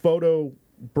photo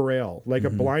Braille, like a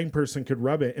blind person could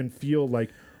rub it and feel like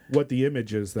what the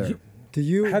image is there.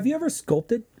 Have you ever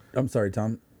sculpted? I'm sorry,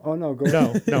 Tom. Oh no, go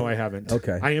ahead. No, I haven't.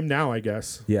 Okay. I am now, I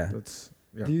guess. Yeah.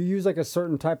 Yeah. Do you use like a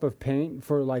certain type of paint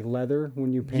for like leather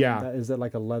when you paint? Yeah. Is that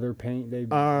like a leather paint?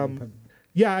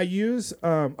 Yeah, I use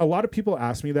a lot of people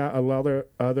ask me that. A lot of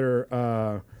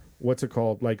other what's it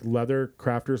called? Like leather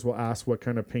crafters will ask what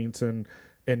kind of paints and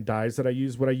dyes that I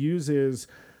use. What I use is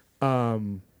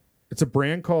it's a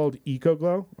brand called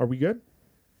EcoGlow. Are we good?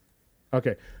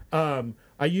 Okay.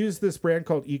 I use this brand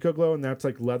called EcoGlow, and that's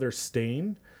like leather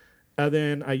stain. And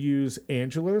then I use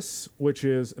Angelus, which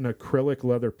is an acrylic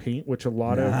leather paint, which a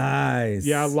lot of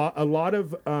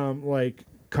like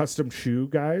custom shoe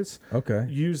guys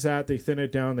use that. They thin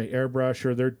it down, they airbrush,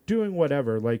 or they're doing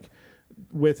whatever like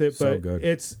with it. So but good.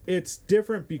 it's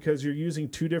different because you're using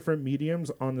two different mediums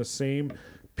on the same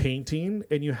painting,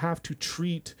 and you have to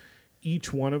treat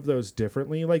each one of those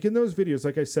differently. Like in those videos,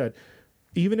 like I said,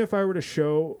 even if I were to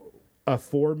show a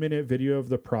 4-minute video of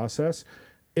the process,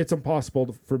 it's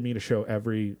impossible for me to show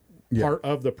every part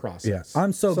of the process. Yeah.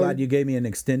 I'm so glad you gave me an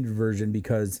extended version,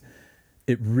 because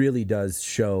it really does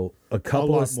show a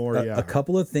couple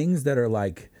of things that are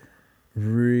like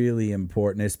really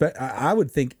important. I would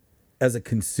think as a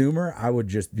consumer, I would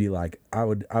just be like, I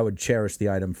would cherish the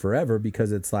item forever,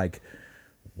 because it's like,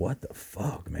 what the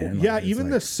fuck, man? Yeah, like, even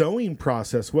like, the sewing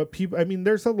process.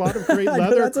 There's a lot of great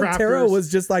leather that's crafters. what Tara was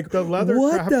just like, the leather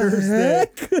what crafters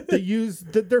the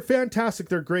heck? they're fantastic.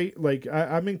 They're great. Like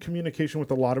I'm in communication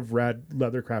with a lot of rad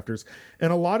leather crafters,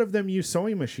 and a lot of them use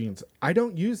sewing machines. I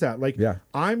don't use that. Like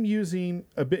I'm using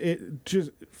a bit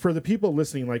just for the people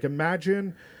listening. Like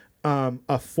imagine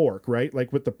a fork, right?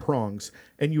 Like with the prongs,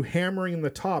 and you hammering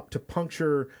the top to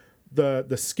puncture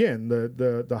the skin,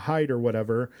 the hide or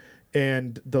whatever,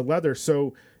 and the leather.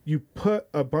 So you put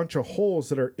a bunch of holes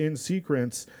that are in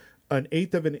sequence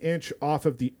 1/8 of an inch off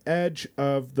of the edge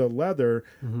of the leather.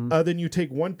 Then you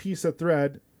take one piece of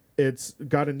thread, it's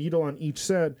got a needle on each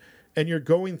side, and you're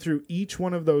going through each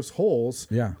one of those holes,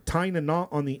 tying a knot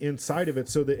on the inside of it,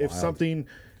 so that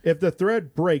if the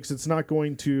thread breaks, it's not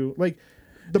going to like.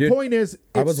 The point is,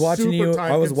 I was watching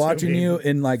you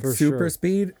in like super sure.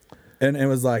 speed, and it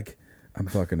was like, I'm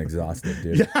fucking exhausted,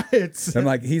 dude. I'm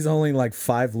like, he's only like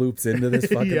 5 loops into this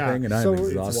fucking thing, and I'm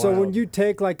exhausted. So when you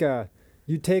take like a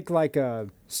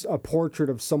portrait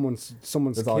of someone's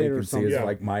That's all kid you or can see something, is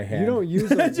like my hand. you don't use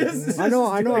it. I know.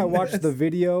 I watched the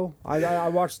video. I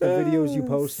watched the videos you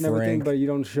post and everything, Frank. but you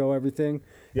don't show everything.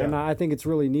 And I think it's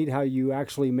really neat how you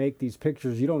actually make these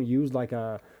pictures. You don't use like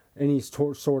any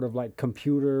sort of like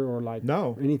computer or like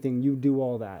anything. You do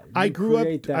all that. I grew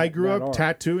up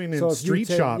tattooing in street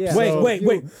shops. Yeah,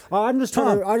 Wait. I'm just Tom,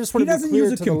 trying to. I just want he to be doesn't clear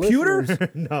use a to the computer? listeners.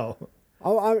 No.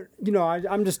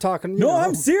 I'm just talking. No,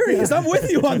 I'm serious. I'm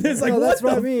with you on this. Like, No, that's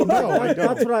what I the mean. fuck? No, I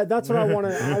don't. That's what I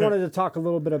wanted. I wanted to talk a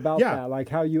little bit about that, like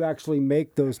how you actually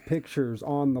make those pictures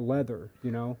on the leather.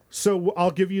 So I'll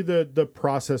give you the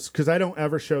process, because I don't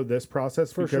ever show this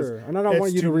process For because sure. And I don't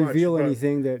want you to reveal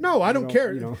anything that. No, I don't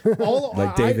care.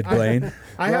 Like David Blaine.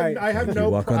 I have you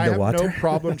walk no underwater?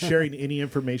 problem sharing any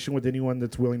information with anyone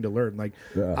that's willing to learn. Like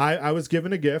I was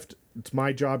given a gift. It's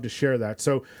my job to share that.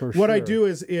 So what I do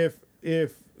is if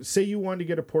say you want to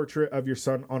get a portrait of your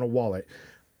son on a wallet,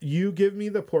 you give me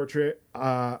the portrait.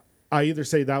 I either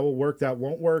say that will work, that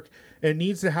won't work. It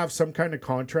needs to have some kind of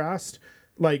contrast,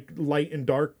 like light and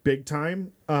dark, big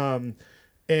time.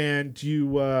 And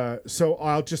you, so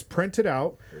I'll just print it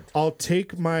out. I'll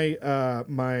take my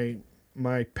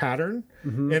my pattern,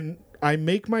 and I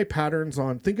make my patterns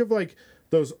on. Think of like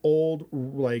those old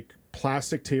like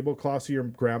plastic tablecloths your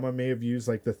grandma may have used,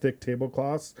 like the thick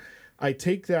tablecloths. I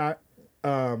take that.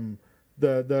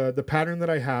 The pattern that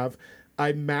I have,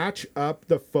 I match up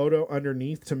the photo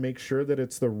underneath to make sure that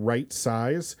it's the right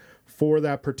size for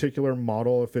that particular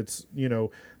model, if it's, you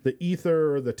know, the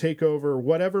Ether or the Takeover,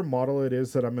 whatever model it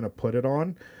is that I'm going to put it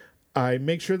on, I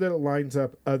make sure that it lines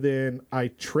up. Then I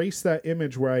trace that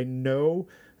image where I know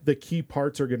the key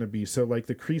parts are going to be. So like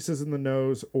the creases in the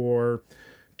nose, or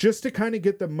just to kind of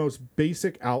get the most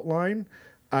basic outline,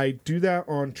 I do that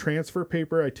on transfer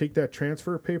paper. I take that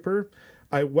transfer paper,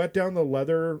 I wet down the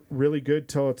leather really good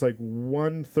till it's like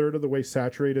 1/3 of the way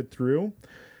saturated through.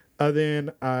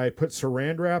 Then I put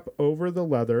saran wrap over the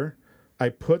leather. I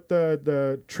put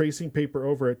the tracing paper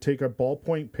over it, take a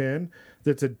ballpoint pen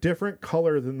that's a different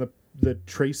color than the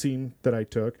tracing that I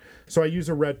took. So I use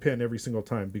a red pen every single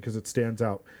time because it stands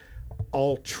out.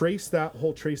 I'll trace that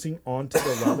whole tracing onto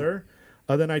the leather.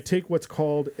 Then I take what's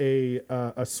called a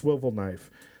swivel knife.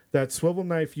 That swivel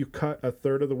knife, you cut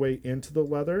 1/3 of the way into the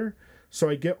leather. So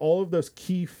I get all of those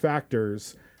key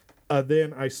factors.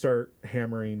 Then I start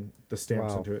hammering the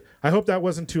stamps into it. I hope that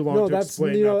wasn't too long to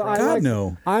explain. You know, that I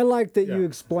part. like that you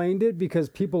explained it, because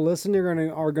people listening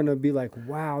are gonna be like,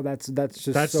 wow, that's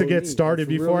just That's so to get neat. started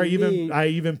That's before really I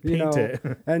even neat, paint you know, it.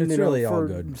 And It's really all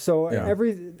good. So Yeah.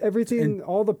 everything,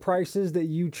 all the prices that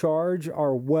you charge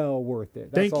are well worth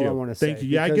it. That's Thank all you. I want to say. Thank you.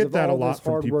 Yeah, I because get of that a all lot this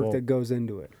from hard people. work that goes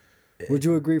into it. Would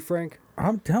you agree, Frank?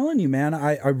 I'm telling you, man,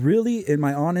 I really, in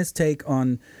my honest take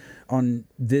on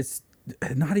this,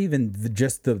 not even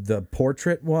just the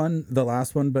portrait one, the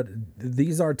last one, but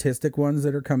these artistic ones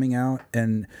that are coming out.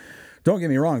 And don't get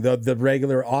me wrong, the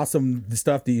regular awesome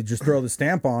stuff that you just throw the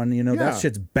stamp on, you know, Yeah. that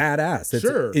shit's badass. It's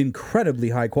Sure. incredibly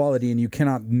high quality, and you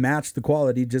cannot match the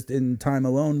quality just in time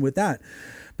alone with that.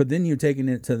 But then you're taking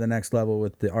it to the next level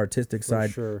with the artistic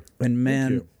side. sure. And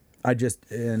man, you. I just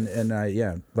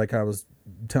yeah, like I was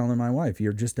telling my wife,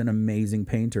 you're just an amazing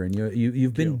painter, and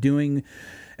you've been doing,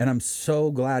 and I'm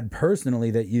so glad personally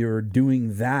that you're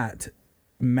doing that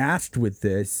matched with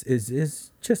this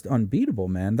is just unbeatable,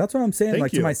 man. That's what I'm saying. Thank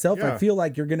like you. to myself, Yeah. I feel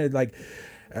like you're gonna like,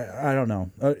 I don't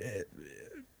know.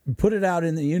 Put it out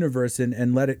in the universe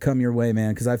and let it come your way,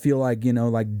 man. Because I feel like, you know,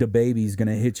 like the baby's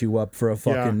gonna hit you up for a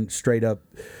fucking straight up,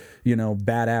 you know,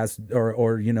 badass,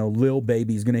 or you know, Lil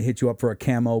Baby's gonna hit you up for a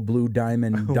camo blue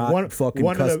diamond dot fucking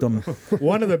custom.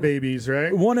 One of the babies,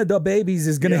 right? One of the babies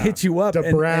is gonna Yeah. hit you up. The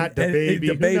brat, the baby,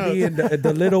 the who baby, knows? and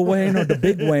the little Wayne or the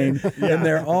big Wayne, and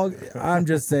they're all. I'm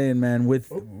just saying, man,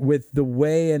 with the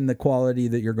way and the quality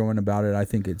that you're going about it, I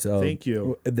think it's. Thank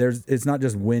you. It's not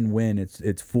just win-win.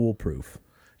 It's foolproof.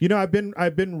 You know, I've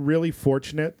been really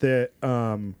fortunate that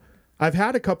I've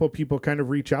had a couple people kind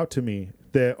of reach out to me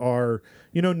that are,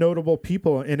 you know, notable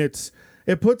people, and it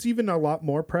puts even a lot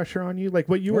more pressure on you. Like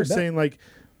what you were saying, like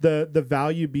the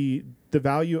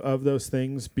value of those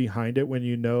things behind it, when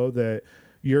you know that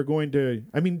you're going to,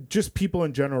 I mean, just people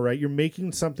in general, right? You're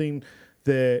making something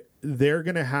that they're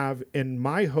going to have, in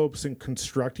my hopes in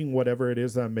constructing whatever it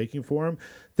is that I'm making for them,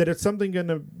 that it's something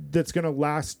that's going to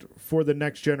last for the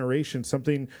next generation,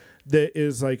 something that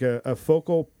is like a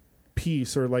focal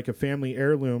piece or like a family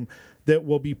heirloom that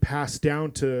will be passed down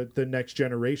to the next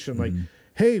generation. Like,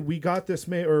 hey, we got this,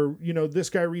 or, you know, this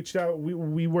guy reached out.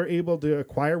 We were able to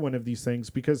acquire one of these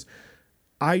things, because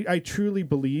I truly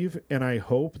believe, and I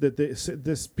hope that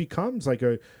this becomes like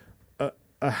a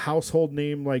household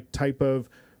name, like type of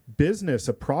business,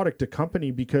 a product, a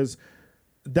company, because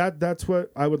that's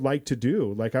what I would like to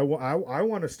do. Like I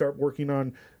want to start working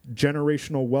on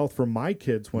generational wealth for my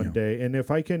kids one day. And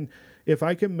if I can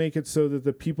make it so that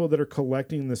the people that are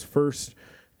collecting this first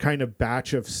kind of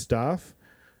batch of stuff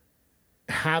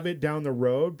have it down the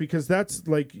road, because that's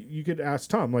like, you could ask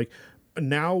Tom, like,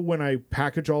 now when I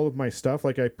package all of my stuff,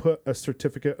 like I put a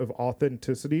certificate of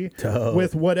authenticity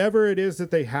with whatever it is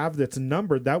that they have that's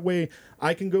numbered. That way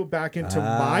I can go back into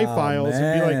my files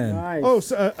and be like, Nice. oh,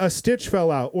 so a stitch fell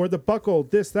out, or the buckle,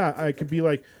 this, that. I could be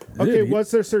like, okay, Dude,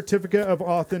 what's their certificate of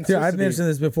authenticity? Yeah, I've mentioned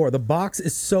this before. The box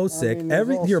is so sick. mean, there's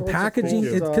all Your sorts of packaging,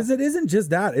 cool stuff. because it isn't just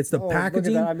that. It's the Oh, look at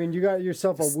packaging. that. I mean, you got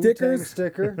yourself a Wu-Tang Stickers.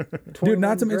 sticker. Dude,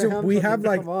 not to 21 mention grams. we I have mean,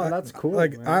 like, come on, that's cool.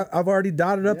 like man. I've already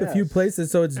dotted up a few Yes.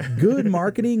 places, so it's good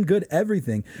marketing, good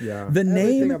everything. Yeah. The Everything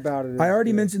name about it is I already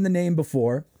good. mentioned the name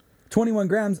before, 21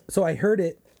 grams. So I heard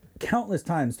it countless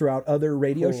times throughout other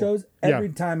radio shows. Every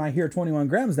time I hear 21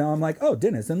 grams now, I'm like, oh,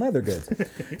 Dennis and leather goods.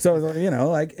 So you know,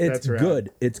 like it's That's rad.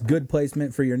 good. It's good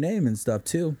placement for your name and stuff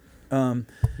too.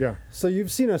 Yeah. So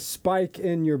you've seen a spike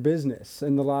in your business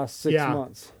in the last 6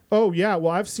 months. Oh yeah.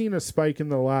 Well, I've seen a spike in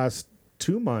the last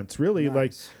 2 months. Really,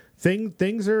 like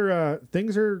things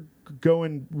are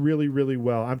going really, really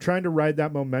well. I'm trying to ride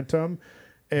that momentum,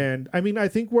 and I mean, I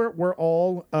think we're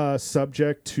all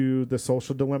subject to the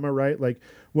social dilemma, right? Like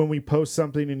when we post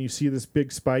something and you see this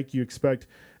big spike, you expect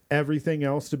everything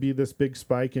else to be this big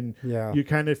spike, and you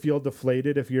kind of feel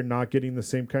deflated if you're not getting the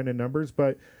same kind of numbers.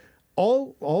 But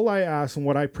all I ask and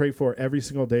what I pray for every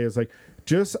single day is like,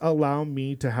 just allow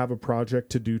me to have a project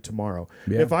to do tomorrow.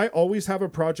 If I always have a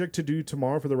project to do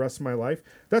tomorrow for the rest of my life,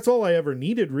 that's all I ever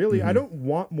needed, really. I don't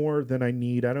want more than I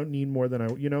need. I don't need more than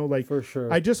like, for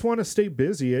sure. I just want to stay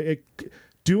busy.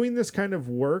 Doing this kind of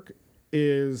work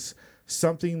is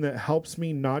something that helps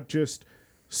me not just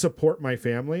support my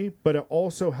family, but it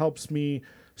also helps me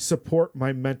support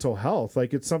my mental health.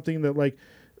 Like, it's something that, like,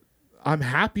 I'm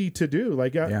happy to do.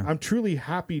 Like, I'm truly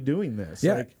happy doing this.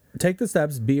 Yeah. Like, take the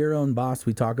steps, be your own boss.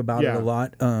 We talk about it a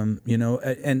lot.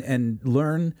 And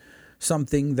learn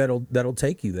something that'll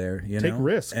take you there. Take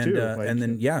risks too. And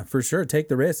then for sure, take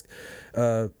the risk.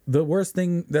 The worst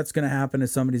thing that's going to happen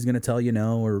is somebody's going to tell you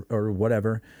no or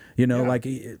whatever. Like,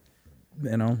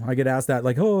 I get asked that,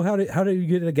 like, oh, how do you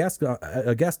get a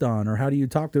guest on, or how do you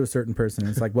talk to a certain person?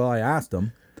 And it's like, well, I asked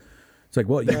them. It's like,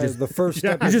 well, you just the first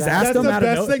step. you just asked him out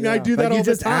of nowhere. Thing I do that all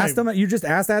the time. You just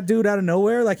asked that dude out of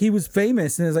nowhere, like he was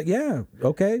famous, and it's like, yeah,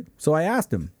 okay. So I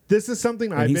asked him. This is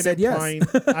something I've been implying.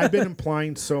 I've been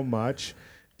implying so much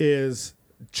is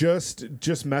just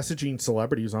messaging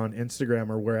celebrities on Instagram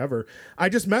or wherever. I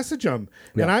just message them,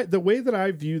 and the way that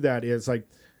I view that is like,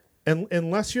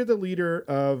 unless you're the leader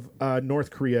of North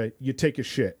Korea, you take a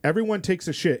shit. Everyone takes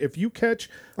a shit. If you catch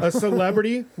a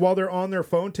celebrity while they're on their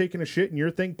phone taking a shit and your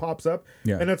thing pops up,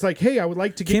 and it's like, hey, I would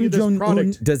like to give you this product.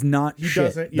 Kim Jong-un does not shit.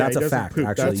 Doesn't, That's a fact, poop.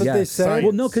 actually. That's what they say.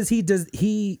 Well, no, because he does.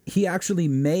 He actually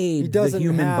made the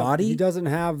human body. He doesn't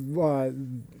have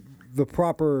the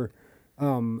proper.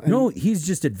 No, he's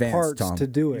just advanced, parts Tom. to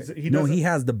do it. He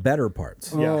has the better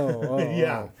parts.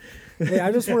 Yeah. Hey,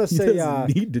 I just want to say,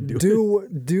 need to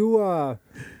do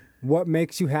what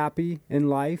makes you happy in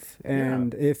life,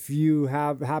 and if you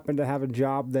happen to have a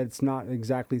job that's not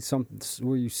exactly something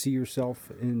where you see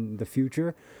yourself in the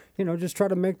future, just try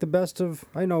to make the best of.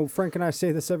 I know Frank and I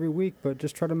say this every week, but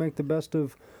just try to make the best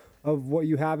of what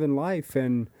you have in life,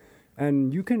 and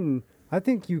you can. I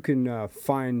think you can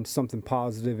find something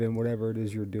positive in whatever it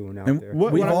is you're doing out there.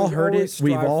 We've all heard it.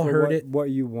 We've all heard it. What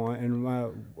you want and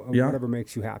whatever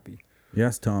makes you happy.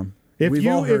 Yes, Tom. If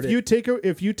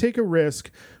you take a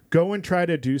risk, go and try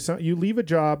to do something. You leave a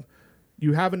job,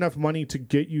 you have enough money to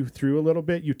get you through a little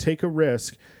bit. You take a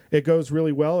risk. It goes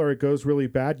really well or it goes really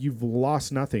bad. You've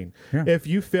lost nothing. Yeah. If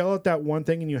you fail at that one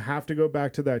thing and you have to go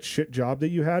back to that shit job that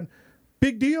you had,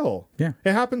 big deal. Yeah.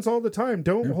 It happens all the time.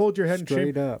 Don't hold your head in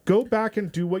shame. Up. Go back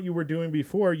and do what you were doing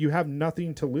before. You have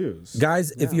nothing to lose.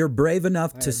 Guys, if you're brave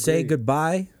enough to say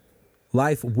goodbye,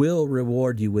 life will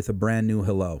reward you with a brand new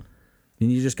hello.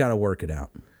 And you just got to work it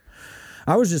out.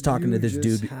 I was just talking to this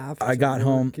dude. I got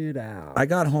home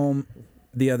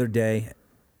the other day.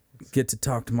 Get to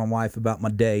talk to my wife about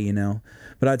my day,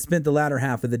 But I'd spent the latter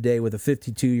half of the day with a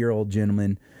 52-year-old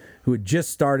gentleman who had just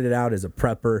started out as a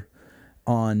prepper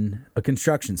on a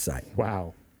construction site.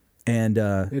 Wow. And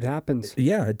it happens.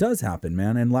 Yeah, it does happen,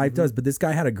 man. And life does. But this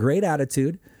guy had a great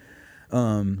attitude.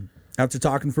 After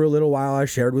talking for a little while, I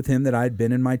shared with him that I'd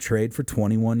been in my trade for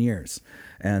 21 years.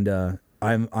 And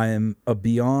I am a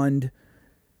beyond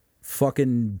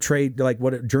fucking trade, like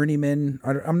what journeyman.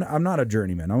 I'm not a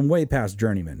journeyman. I'm way past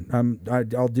journeyman.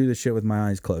 I'll do this shit with my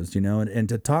eyes closed, And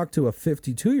to talk to a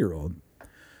 52-year-old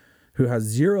who has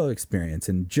zero experience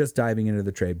and just diving into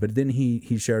the trade, but then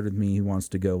he shared with me he wants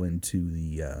to go into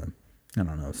the I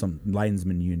don't know, some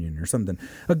linesman union or something,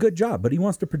 a good job, but he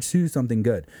wants to pursue something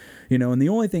good, And the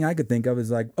only thing I could think of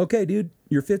is like, okay, dude,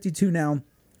 you're 52 now.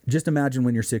 Just imagine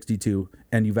when you're 62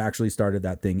 and you've actually started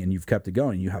that thing and you've kept it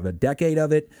going. You have a decade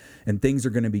of it and things are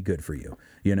going to be good for you,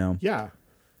 Yeah.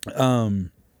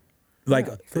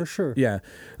 For sure. Yeah.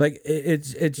 Like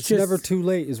it's just never too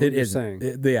late is what you're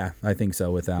saying. Yeah, I think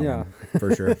so with that one.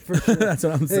 For sure. For sure. That's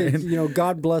what I'm saying.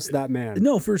 God bless that man.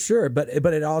 No, for sure. But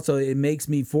it makes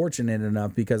me fortunate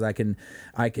enough because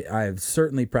I've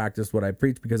certainly practiced what I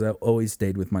preach because I've always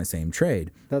stayed with my same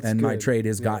trade. That's and good. my trade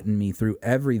has gotten me through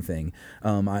everything.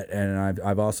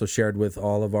 I've also shared with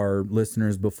all of our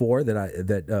listeners before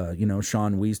that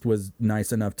Sean Wiest was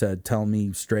nice enough to tell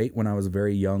me straight when I was a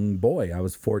very young boy. I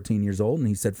was 14 years old, and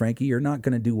he said, "Frankie, you're not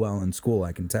going to do well in school.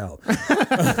 I can tell."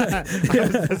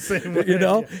 The same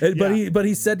way. But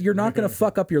he said, "You're not going to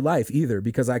fuck up your life either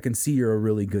because I can see you're a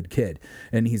really good kid."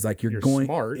 And he's like, "You're going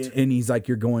smart." And he's like,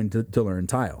 "You're going to learn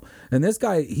tile." And this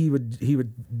guy, he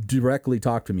would directly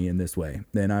talk to me in this way.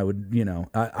 And I would,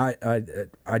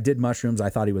 I did mushrooms. I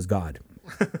thought he was God.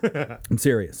 I'm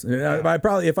serious. I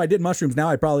probably, if I did mushrooms now,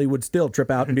 I probably would still trip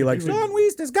out and be like, Sean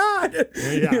Weist is God.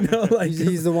 Yeah. You know, like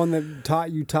He's the one that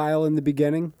taught you tile in the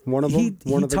beginning. One of them. he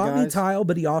One of the taught me guys. tile,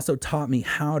 but he also taught me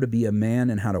how to be a man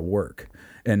and how to work.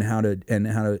 And how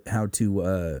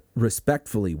to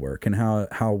respectfully work, and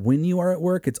how when you are at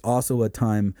work, it's also a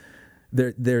time.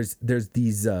 There's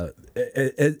these and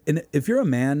if you're a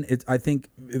man, I think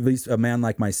at least a man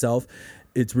like myself,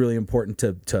 it's really important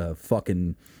to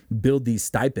fucking build these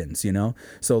stipends, you know?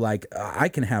 So like I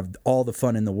can have all the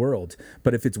fun in the world,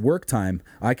 but if it's work time,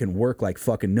 I can work like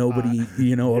fucking nobody,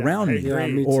 around I me. agree. Yeah,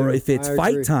 me Or too. if it's I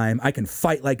fight agree. time, I can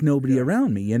fight like nobody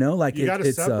around me, you know? Like You got to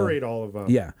it's separate all of them.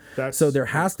 Yeah. So there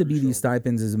has to be crucial. these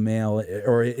stipends as a male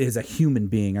or as a human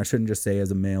being. I shouldn't just say as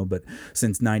a male, but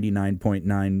since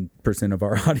 99.9% of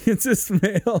our audience is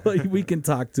male, like, we can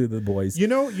talk to the boys. You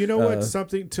know what?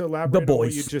 Something to elaborate on what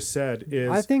boys. you just said is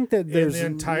I think that in there's the a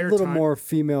entire little time- more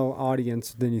female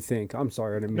audience than you think. I'm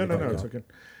sorry, I didn't mean No, to cut you it's off. okay.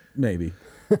 Maybe.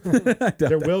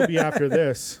 There will be after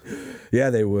this.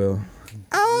 Yeah, they will.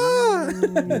 You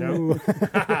know?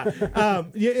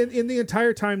 Yeah, in the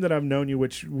entire time that I've known you,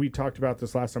 which we talked about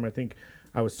this last time, I think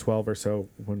I was 12 or so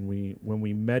when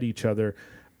we met each other.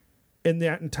 In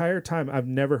that entire time, I've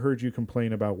never heard you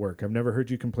complain about work. I've never heard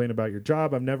you complain about your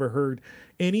job. I've never heard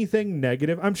anything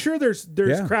negative. I'm sure there's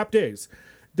Yeah. crap days.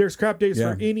 There's crap days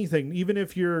Yeah. for anything. Even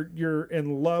if you're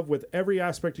in love with every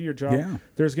aspect of your job, Yeah.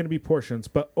 there's going to be portions.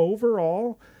 But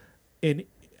overall,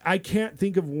 I can't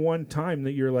think of one time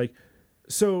that you're like,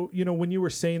 so, when you were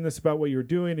saying this about what you were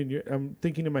doing, and I'm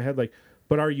thinking in my head, like,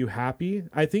 but are you happy?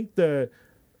 I think the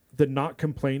not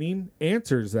complaining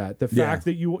answers that. The Yeah. fact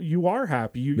that you are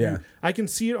happy. Yeah. I can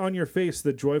see it on your face,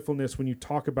 the joyfulness when you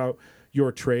talk about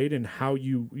your trade and how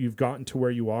you've gotten to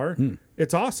where you are.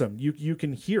 It's awesome. You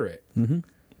can hear it. Mm-hmm.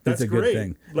 That's It's a good great.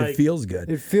 thing. Like, it feels good.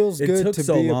 It feels good took to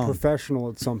so be long. a professional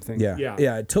at something. Yeah.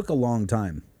 Yeah. It took a long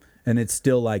time, and it's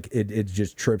still like it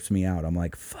just trips me out. I'm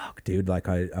like, fuck, dude. Like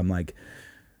I'm like,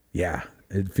 yeah,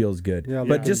 it feels good. Yeah, but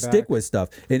looking just back. stick with stuff,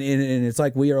 and it's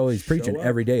like we are always preaching up.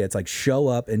 every day. It's like show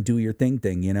up and do your thing,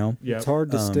 you know. yeah. It's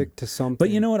hard to stick to something. But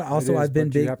you know what? Also, It is, I've been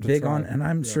but you have to big try. on, and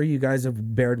I'm sure you guys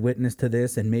have bared witness to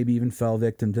this, and maybe even fell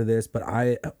victim to this. But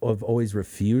I have always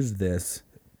refused this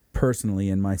personally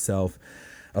in myself.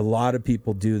 A lot of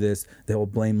people do this. They will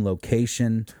blame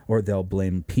location, or they'll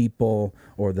blame people,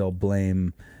 or they'll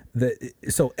blame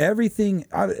so everything.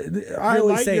 I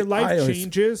always say your life I always-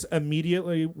 changes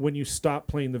immediately when you stop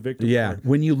playing the victim Yeah, card.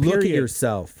 when you look at Period.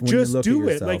 yourself, when Just you look do at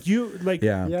it. yourself.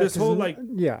 Yeah. Yeah, this 'cause whole like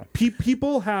yeah.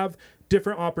 people have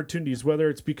different opportunities, whether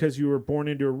it's because you were born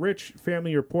into a rich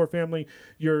family or poor family,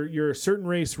 you're a certain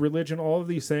race, religion, all of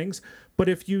these things. But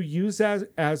if you use that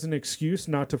as an excuse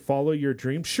not to follow your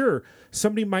dream, sure,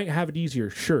 somebody might have it easier.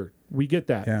 Sure, we get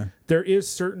that. Yeah. There is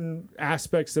certain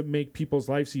aspects that make people's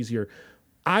lives easier.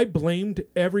 I blamed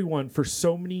everyone for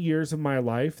so many years of my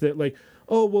life that like,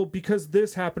 oh, well, because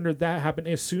this happened or that happened.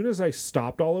 As soon as I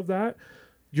stopped all of that,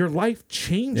 your life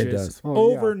changes It does. Oh,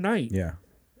 yeah. overnight. Yeah.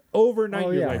 Overnight,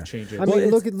 Oh, your yeah. life changes. I Well, mean,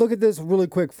 it's- look at this really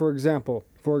quick. For example,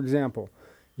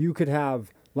 you could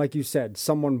have, like you said,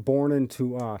 someone born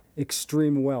into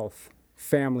extreme wealth,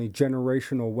 family,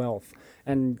 generational wealth,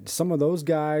 and some of those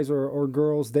guys or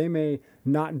girls, they may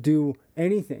not do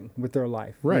anything with their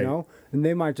life, Right. and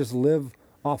they might just live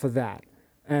off of that.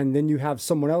 And then you have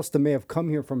someone else that may have come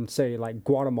here from, say, like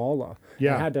Guatemala,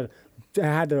 Yeah. and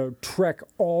had to trek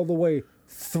all the way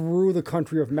through the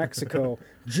country of Mexico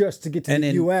just to get to And the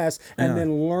then- U.S. and yeah.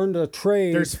 then learn to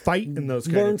trade. There's fight in those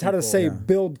kind Learns of how to people. say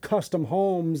build custom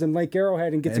homes in Lake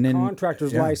Arrowhead and gets And a then-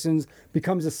 contractor's yeah. license,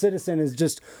 becomes a citizen, is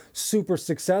just super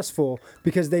successful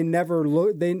because they never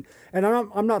look. And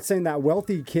I'm not saying that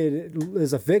wealthy kid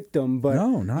is a victim, but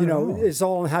No, not at all. it's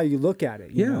all on how you look at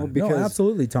it. You Yeah, know? no, because,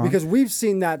 absolutely, Tom. Because we've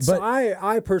seen that. But-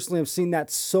 I personally have seen that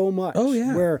so much. Oh,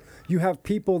 yeah. Where you have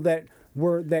people that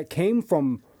came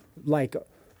from like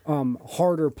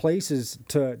harder places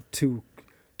to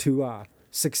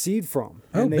succeed from,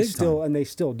 Oh, and they big still time. and they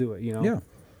still do it. Yeah.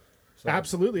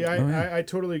 Absolutely. I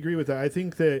totally agree with that. I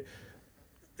think that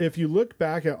if you look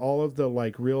back at all of the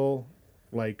like real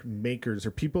like makers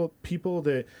or people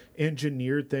that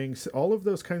engineered things, all of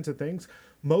those kinds of things,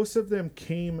 most of them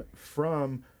came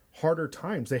from harder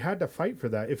times. They had to fight for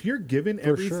that. If you're given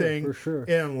everything for sure.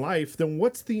 in life, then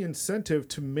what's the incentive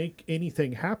to make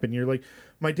anything happen? You're like,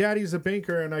 my daddy's a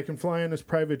banker and I can fly on his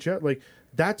private jet. Like,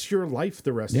 that's your life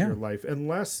the rest Yeah. of your life.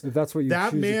 Unless If that's what you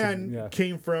that choose it to man do, yeah.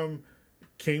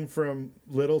 came from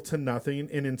little to nothing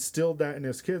and instilled that in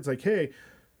his kids. Like, hey,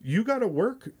 you got to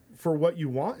work for what you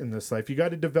want in this life. You got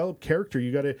to develop character.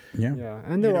 You got to Yeah,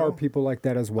 and there You are know? people like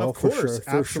that as well. Of course, for sure,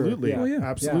 absolutely. For sure. Oh, yeah.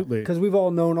 Absolutely. Because we've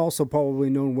all probably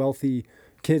known wealthy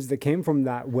kids that came from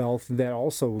that wealth that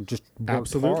also just worked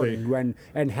Absolutely. hard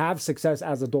and have success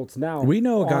as adults now. We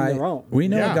know a on guy. their own. We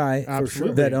know Yeah, a guy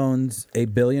absolutely. that owns a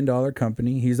 $1 billion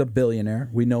company. He's a billionaire.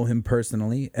 We know him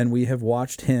personally, and we have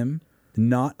watched him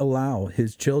not allow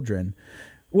his children.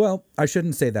 Well, I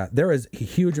shouldn't say that. There is a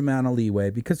huge amount of leeway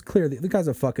because clearly the guy's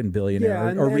a fucking billionaire Yeah,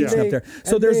 and- or and reaching they- up there.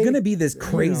 So and there's they, going to be this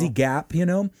crazy gap,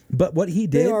 But what he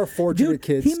did, are fortunate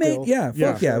kids He made, still.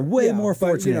 way Yeah, more but,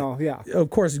 fortunate. Of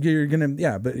course, you're gonna,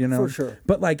 but For sure.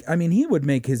 But like, I mean, he would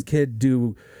make his kid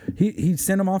do. He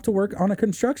sent him off to work on a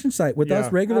construction site with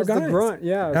us regular as guys. the grunt,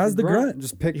 as the grunt.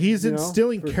 Just pick. He's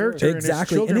instilling for sure. character in Exactly, his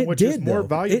children, and it which did is more though.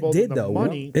 valuable It did than the though.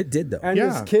 money. It did though. And Yeah.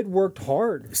 this kid worked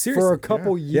hard Seriously. for a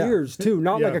couple Yeah. years too,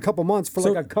 not like Yeah. a couple months, for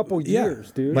like a couple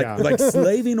years, dude. Like, like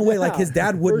slaving away. Like his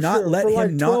dad would For not sure, let for him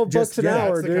like not 12 just bucks an hour,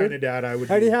 That's the dude. kind of dad I would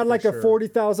And he be, had like for a sure.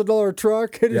 $40,000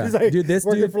 truck, and Yeah. he's like Dude, this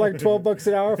working dude- for like 12 bucks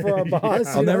an hour for a boss.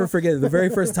 I'll you know? never forget it. The very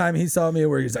first time he saw me,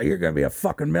 where he's like, "You're gonna be a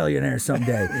fucking millionaire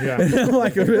someday." Yeah. And I'm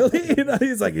like, "Really?"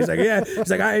 He's like, "Yeah." He's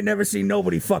like, "I ain't never seen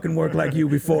nobody fucking work like you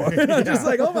before." And I'm just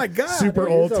like, "Oh my god." Super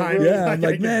he's old a time. really- Yeah, I'm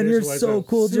like, "Man, you're so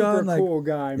cool, Super John." Like, cool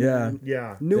guy, man.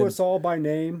 Yeah. Knew us all by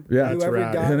name. Yeah. knew That's every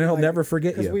rad. guy. And he'll never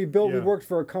forget Because you. we Yeah. worked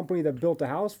for a company that built a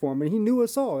house for him, and he knew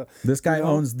us all. this guy you know?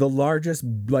 owns the largest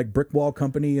like brick wall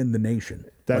company in the nation.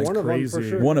 That's One of them, for crazy.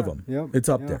 sure. One of Yeah. them. Yep. It's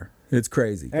up Yeah. there. It's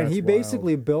crazy. And That's he wild.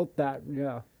 basically built that.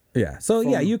 Yeah. Yeah. So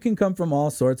yeah, you can come from all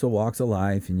sorts of walks of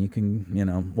life, and you can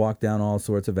walk down all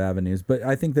sorts of avenues. But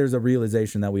I think there's a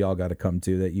realization that we all got to come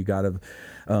to, that you got to,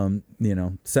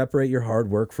 separate your hard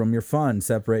work from your fun,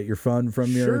 separate your fun from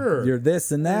Sure. your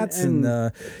this and that's, and,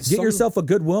 And get some- yourself a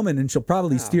good woman, and she'll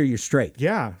probably steer you straight.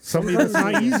 Yeah. Somebody that's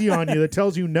not easy on you, that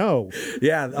tells you no.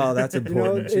 Yeah. Oh, that's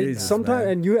important. Jesus,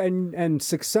 sometimes man. and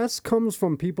success comes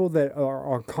from people that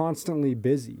are constantly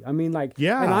busy. I mean, like,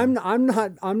 Yeah. And I'm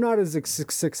not as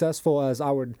successful as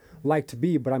I would like to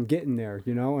be, but I'm getting there,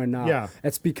 And Yeah.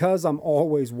 it's because I'm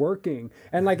always working,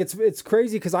 and like it's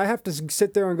crazy because I have to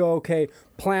sit there and go, okay,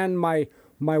 plan my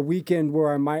weekend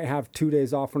where I might have 2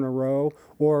 days off in a row,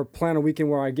 or plan a weekend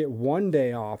where I get 1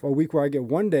 day off, a week where I get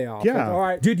 1 day off. Yeah. Like, all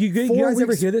right, Dude, you 4 guys ever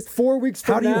weeks- hear this? 4 weeks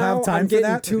from How do you now, have time I'm for getting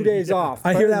that? 2 days off.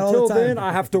 I But hear that all the until time. then,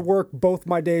 I have to work both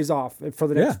my days off for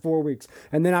the next Yeah. 4 weeks,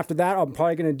 and then after that, I'm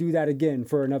probably going to do that again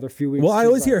for another few weeks. Well, I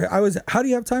always It's like- hear, how do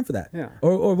you have time for that? Yeah.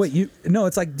 Or wait, no,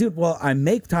 it's like, dude, well, I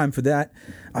make time for that.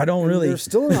 I don't really. There's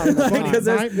still not enough time. Because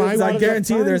My- my- I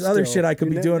guarantee you there's other still. shit I could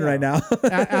be You know, doing yeah. right now.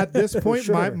 At this point,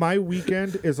 sure. my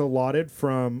weekend is allotted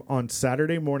from on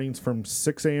Saturday mornings from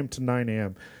 6 a.m. to 9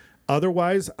 a.m.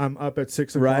 Otherwise, I'm up at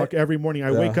 6 o'clock Right. every morning.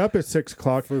 I Yeah. wake up at 6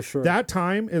 o'clock. For sure. That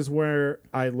time is where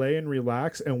I lay and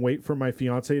relax and wait for my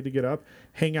fiance to get up,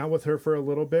 hang out with her for a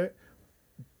little bit.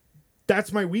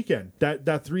 That's my weekend. That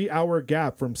 3-hour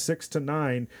gap from 6 to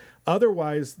 9.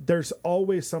 Otherwise, there's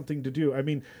always something to do. I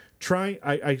mean,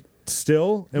 I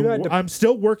still, You had to- I'm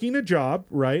still working a job,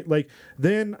 right? Like,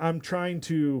 then I'm trying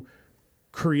to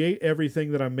create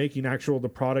everything that I'm making, the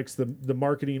products, the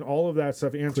marketing, all of that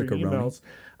stuff, answering Clickaroni. emails.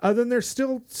 Then there's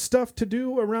still stuff to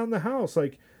do around the house.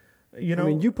 Like, I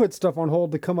mean, you put stuff on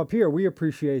hold to come up here. We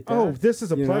appreciate that. Oh, this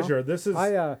is a you know? pleasure. This is,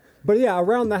 But yeah,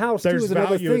 around the house too There's is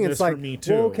another value in thing. this It's for like, me,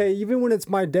 too. well, okay, even when it's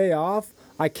my day off,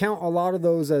 I count a lot of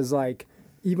those as like,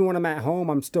 even when I'm at home,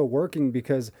 I'm still working,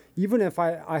 because even if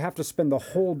I have to spend the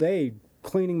whole day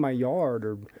cleaning my yard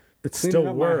or It's cleaning still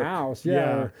up work. my house,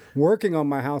 Yeah. or working on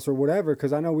my house or whatever,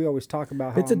 because I know we always talk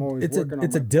about how I'm always working on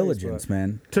it's a my place, diligence, but-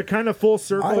 man. to kind of full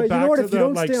circle But you back know what? to If the you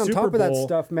don't like stay on Super top of that Bowl.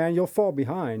 stuff, man, you'll fall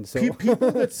behind. So People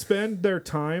that spend their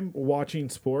time watching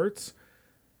sports,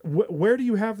 where do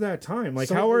you have that time? Like,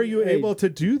 So, how are you hey, able to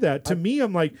do that? To me,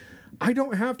 I'm like, I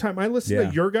don't have time. I listen Yeah.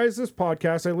 to your guys'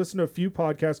 podcast. I listen to a few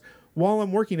podcasts while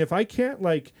I'm working. If I can't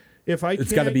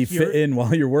It's got to be fit in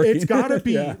while you're working. It's got to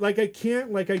be Yeah. like, I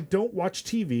can't, like, I don't watch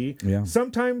TV. Yeah.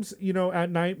 Sometimes, at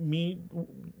night, me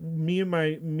and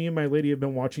my lady have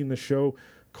been watching the show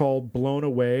called Blown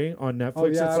Away on Netflix. Oh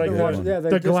yeah, It's I've like been the, watching. Yeah, they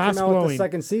the just glass came out with blowing. the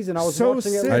second season. I was So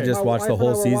watching it. sick. I just my watched the wife whole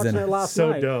and I were watching season. it last So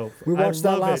night. dope. We I watched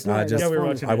that love last it. night. I just, That's Yeah, we were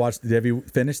funny. watching I watched. Have you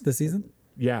finished the season?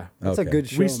 Yeah. That's a Okay. good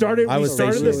show. We started. man. We was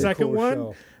started the patient. second cool one,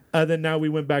 show. then now we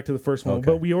went back to the first one. Okay.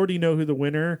 But we already know who the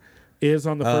winner is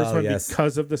on the first Oh, one yes.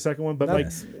 because of the second one. But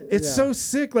That's- like, it's yeah. so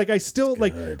sick. Like, I still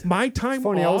like my time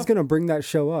Funny, off. I was gonna bring that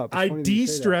show up. It's I funny that you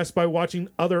say that. de-stress by watching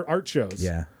other art shows.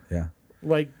 Yeah, yeah.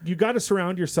 Like, you got to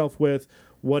surround yourself with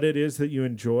what it is that you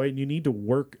enjoy, and you need to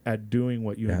work at doing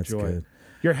what you That's enjoy. good.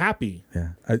 You're happy. Yeah,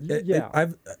 Yeah.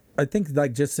 I think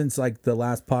like just since like the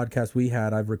last podcast we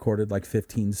had, I've recorded like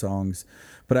 15 songs.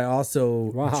 But I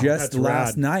also just That's last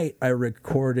rad. night I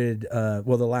recorded. The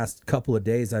last couple of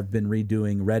days I've been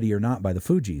redoing "Ready or Not" by the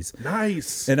Fugees.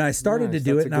 Nice. And I started to Nice,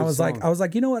 do that's it, a and I good was song.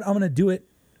 like, you know what? I'm gonna do it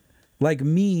like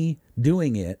me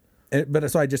doing it. But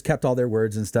so I just kept all their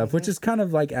words and stuff, which is kind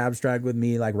of like abstract with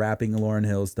me, like rapping Lauryn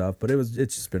Hill stuff. But it's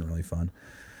just been really fun.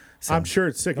 So, I'm sure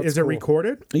it's sick. Is it cool.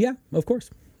 recorded? yeah, of course.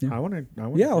 Yeah, I want to.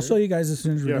 yeah, I'll show you guys as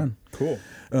soon as we're Yeah, done. cool.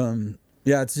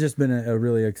 Yeah, it's just been a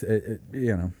really,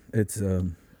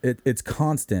 it's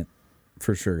constant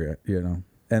for sure,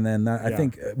 And then I Yeah.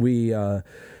 think we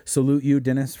salute you,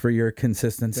 Dennis, for your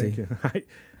consistency. Thank you.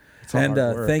 It's all And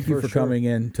hard work. thank you for for sure. coming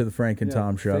in to the Frank and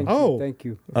Tom show. Thank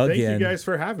you. Thank Again, you guys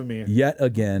for having me. yet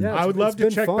again. Yeah. I would It's love to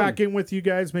been check fun. back in with you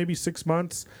guys maybe 6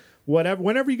 months. Whatever,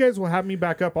 whenever you guys will have me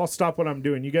back up, I'll stop what I'm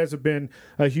doing. You guys have been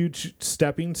a huge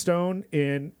stepping stone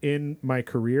in my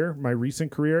career, my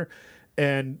recent career.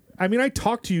 And I mean, I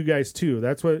talk to you guys too.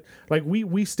 That's what, like,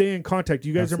 we stay in contact.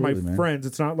 You guys are Absolutely, my man. friends.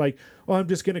 It's not like, oh, I'm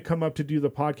just going to come up to do the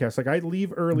podcast. Like, I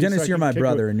leave early. so Dennis, I you're can my kick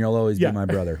brother, with- and you'll always Yeah. be my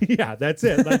brother. Yeah, that's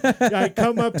it. Like, I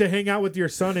come up to hang out with your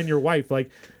son and your wife. Like,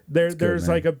 there's man.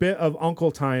 like a bit of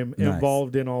uncle time Nice.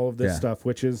 involved in all of this Yeah. stuff,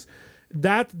 which is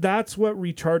that's what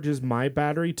recharges my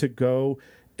battery to go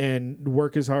and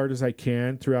work as hard as I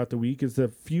can throughout the week. Is the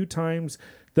few times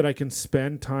that I can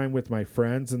spend time with my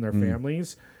friends and their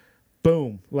families.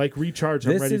 Boom, like recharge.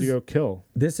 I'm This ready to is- go kill.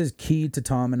 This is key to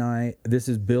Tom and I. This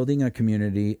is building a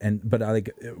community, but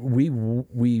we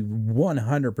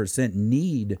 100%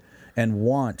 need and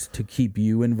want to keep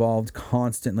you involved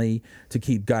constantly, to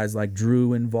keep guys like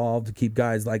Drew involved, to keep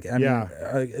guys like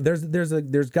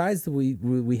there's guys that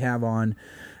we have on,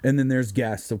 and then there's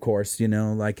guests, of course,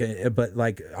 but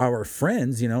like our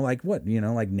friends, like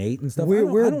Nate and stuff. I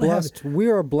We're don't blessed. We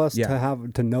are blessed Yeah.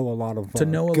 to know a lot of to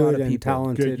know a good lot of and people,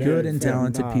 talented, good and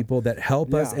talented uh, people that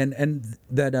help us, yeah. and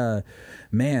that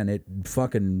man, it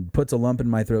fucking puts a lump in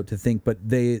my throat to think, but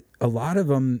a lot of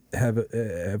them have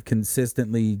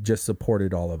consistently just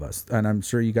supported all of us, and I'm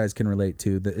sure you guys can relate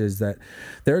to that. Is that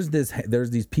there's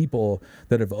these people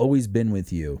that have always been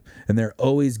with you, and they're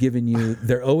always giving you,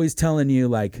 they're always telling you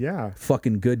like, Yeah.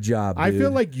 fucking good job, I feel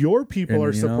dude. like your people And,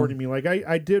 are you know? supporting me. Like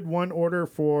I did one order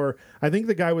for, I think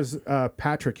the guy was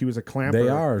Patrick. He was a clamper. They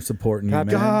are supporting you, Pat-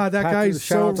 man. God, that Pat- guy's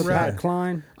shout so out to rad. Pat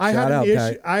Klein. I Shout had out, an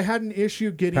Pat. issue. I had an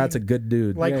issue getting Pat's a good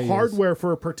dude. like Yeah, he is. hardware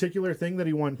for a particular thing that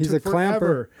he wanted. He's Took a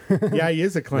clamper. forever. Yeah, he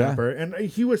is a clamper, and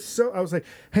he was so. I was like,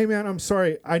 "Hey, man, I'm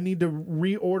sorry. I need to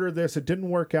reorder this. It didn't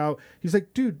work out." He's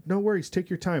like, "Dude, no worries. Take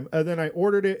your time." And then I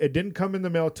ordered it. It didn't come in the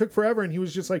mail. It took forever, and he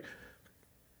was just like,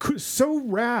 so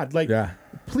rad. Like, Yeah.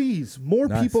 please, more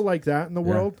Nice. people like that in the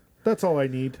world. That's all I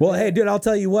need. Well, hey, dude, I'll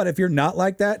tell you what. If you're not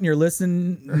like that and you're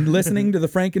listening to the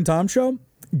Frank and Tom show,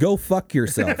 go fuck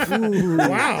yourself.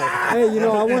 Wow, Hey,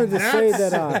 I wanted to say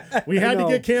that we had to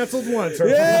get canceled once.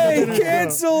 Yay,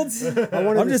 canceled. I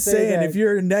wanted I'm to just say saying, that if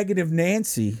you're a negative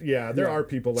Nancy, Yeah, there are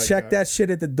people like check that shit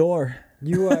at the door.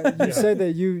 you said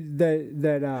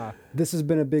that this has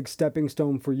been a big stepping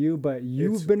stone for you, but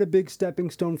you've been a big stepping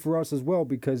stone for us as well,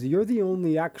 because you're the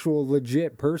only actual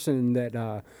legit person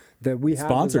that we have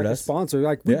Sponsored as like us. a sponsor.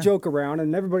 Like we Yeah. joke around,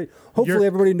 and everybody, hopefully Your-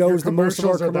 everybody knows your that most of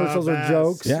our commercials are the commercials are best.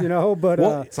 jokes, Yeah. But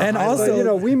Well, and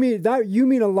also, we mean that you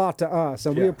mean a lot to us,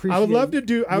 and we Yeah. appreciate. I would love to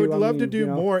do- I you. would love to do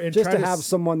more and just try to to have s-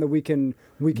 someone that we can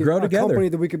Grow a together. company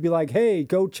that we could be like, hey,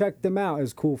 go check them out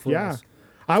is cool for Yeah. us.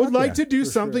 I would like yeah, to do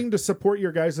something to support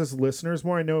your guys as listeners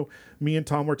more. I know me and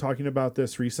Tom were talking about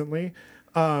this recently,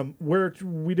 where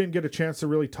we didn't get a chance to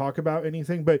really talk about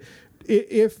anything. But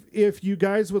if you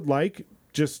guys would like,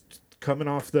 just coming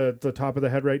off the top of the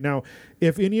head right now,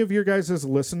 if any of your guys as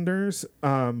listeners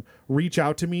reach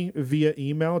out to me via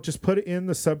email, just put it in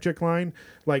the subject line,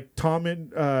 like Tom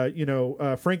and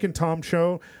Frank and Tom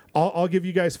show. I'll give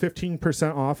you guys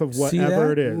 15% off of See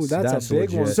whatever that? it is. Ooh, that's a big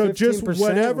legit. one. So just 15%?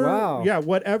 whatever, Wow. yeah,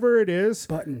 whatever it is.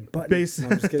 Button. Base- No,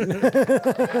 I'm just kidding.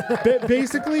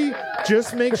 Basically,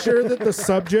 just make sure that the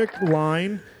subject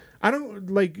line.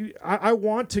 I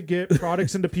want to get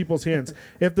products into people's hands.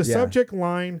 If the Yeah. subject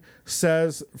line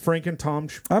says Frank and Tom,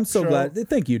 I'm so show, glad.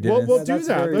 Thank you, Dennis. We'll do That's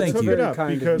that. very- Let's Thank hook you. it up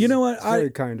Kind of because You know what? It's very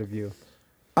kind of you.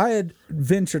 I had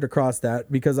ventured across that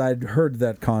because I'd heard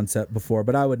that concept before,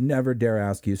 but I would never dare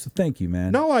ask you. So thank you,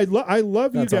 man. No, I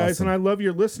love you That's guys awesome. and I love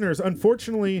your listeners.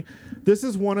 Unfortunately, this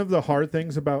is one of the hard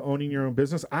things about owning your own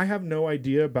business. I have no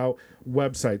idea about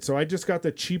websites, so I just got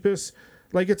the cheapest.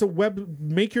 Like, it's a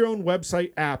make your own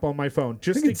website app on my phone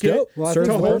just think to it's get dope. Well, I to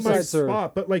think hold my websites are-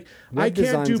 spot. But like, web I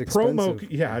can't do design's promo.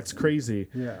 expensive. Yeah, it's crazy.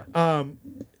 Yeah.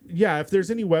 yeah, if there's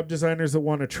any web designers that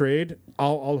want to trade,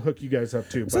 I'll hook you guys up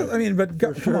too. So, I mean, but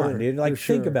come on, dude. Like,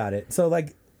 think about it. So,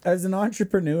 like, as an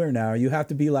entrepreneur now, you have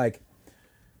to be like,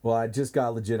 well, I just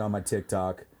got legit on my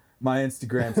TikTok. My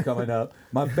Instagram's coming up.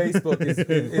 My Facebook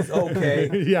is okay.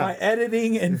 Yeah. My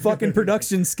editing and fucking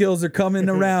production skills are coming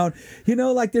around. You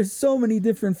know, like there's so many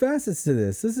different facets to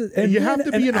this. This is and you have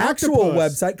to be an actual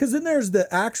octopus. website, because then there's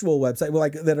the actual website,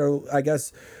 like that are, I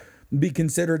guess, be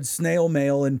considered snail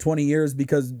mail in 20 years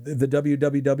because the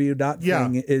www dot Yeah.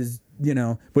 thing is, you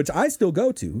know, which I still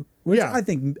go to, which Yeah. I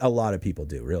think a lot of people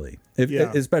do, really,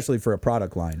 Yeah. especially for a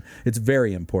product line. It's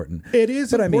very important. It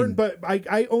is important, I mean, but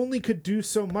I only could do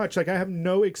so much. Like, I have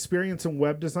no experience in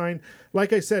web design.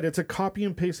 Like I said, it's a copy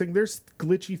and paste thing. There's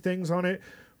glitchy things on it,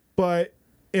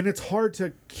 and it's hard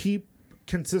to keep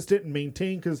consistent and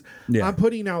maintain because I'm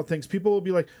putting out things. People will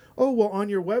be like, oh, well, on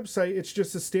your website, it's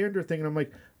just a standard thing. And I'm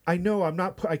like, I know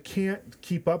I can't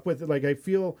keep up with it. Like, I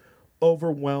feel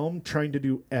overwhelmed trying to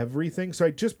do everything, so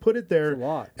I just put it there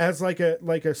as like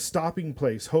a stopping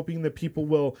place, hoping that people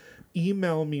will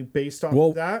email me based off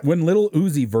of that. When little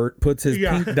Uzi Vert puts his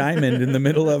pink diamond in the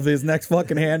middle of his next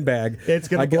fucking handbag, it's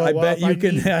gonna blow I bet up.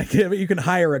 you can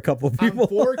hire a couple people.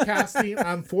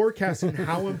 I'm forecasting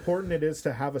how important it is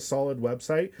to have a solid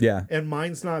website. Yeah, and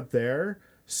mine's not there,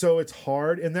 so it's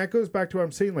hard. And that goes back to what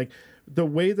I'm saying. Like, the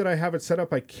way that I have it set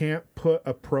up, I can't put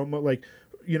a promo, like,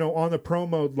 you know, on the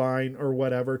promo line or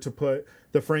whatever to put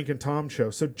the Frank and Tom show.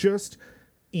 So just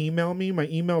email me. My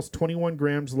email's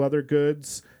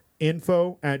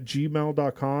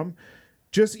 21gramsleathergoodsinfo@gmail.com.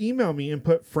 Just email me and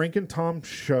put Frank and Tom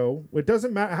show. It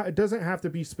doesn't matter. It doesn't have to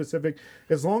be specific.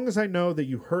 As long as I know that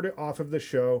you heard it off of the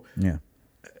show. Yeah.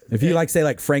 If you say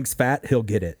like Frank's fat, he'll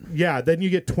get it. Yeah, then you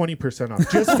get 20% off.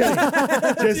 Just kidding.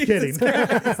 Just kidding.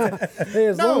 Hey,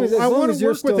 as long as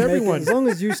you're still making, everyone. as long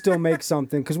as you still make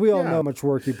something, because we all know how much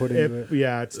work you put into it.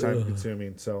 Yeah, it's time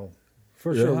consuming. So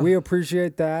for sure, we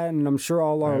appreciate that, and I'm sure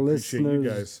all our appreciate listeners you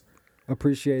guys.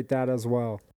 appreciate that as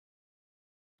well.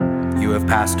 You have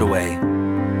passed away.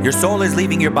 Your soul is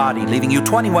leaving your body, leaving you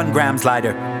 21 grams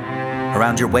lighter.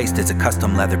 Around your waist is a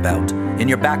custom leather belt. In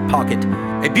your back pocket,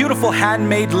 a beautiful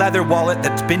handmade leather wallet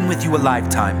that's been with you a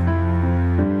lifetime.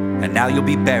 And now you'll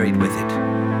be buried with it.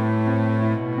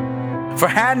 For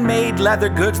handmade leather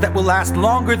goods that will last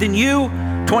longer than you,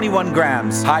 21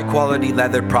 grams. High quality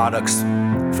leather products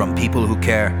from people who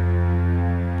care.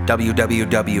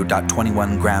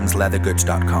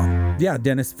 www.21gramsleathergoods.com. Yeah,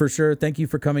 Dennis, for sure. Thank you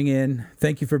for coming in.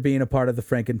 Thank you for being a part of the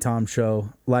Frank and Tom show.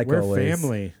 Like We're always,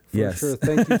 family. Yes, Sure.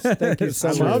 Thank you so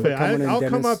I much love for it. coming in, I'll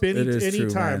Dennis. come up It is true,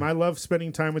 anytime. man. I love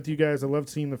spending time with you guys. I love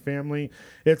seeing the family.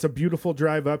 It's a beautiful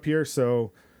drive up here,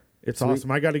 so it's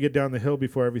awesome. I got to get down the hill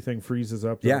before everything freezes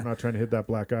up. Yeah. I'm not trying to hit that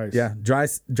black ice. Yeah,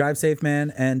 drive safe,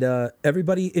 man, and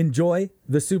everybody enjoy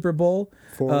the Super Bowl.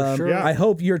 For sure. Yeah. I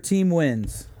hope your team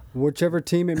wins. Whichever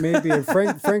team it may be. And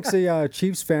Frank's a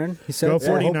Chiefs fan. He said, Go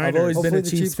so 49ers. I've always been hopefully a the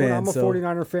Chiefs win. fan. I'm a so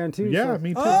 49er fan too. Yeah, so.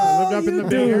 me too. I lived up in the Bay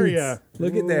dudes. Area.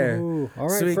 Look at there. Ooh. All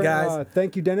right, Sweet, guys.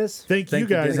 Thank you, Dennis. Thank you Thank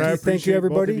you, guys. Dennis. I Thank you, appreciate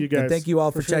everybody. both of you guys. And thank you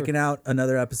all for For sure. checking out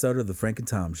another episode of the Frank and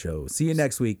Tom Show. See you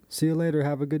next week. See you later.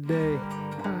 Have a good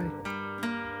day.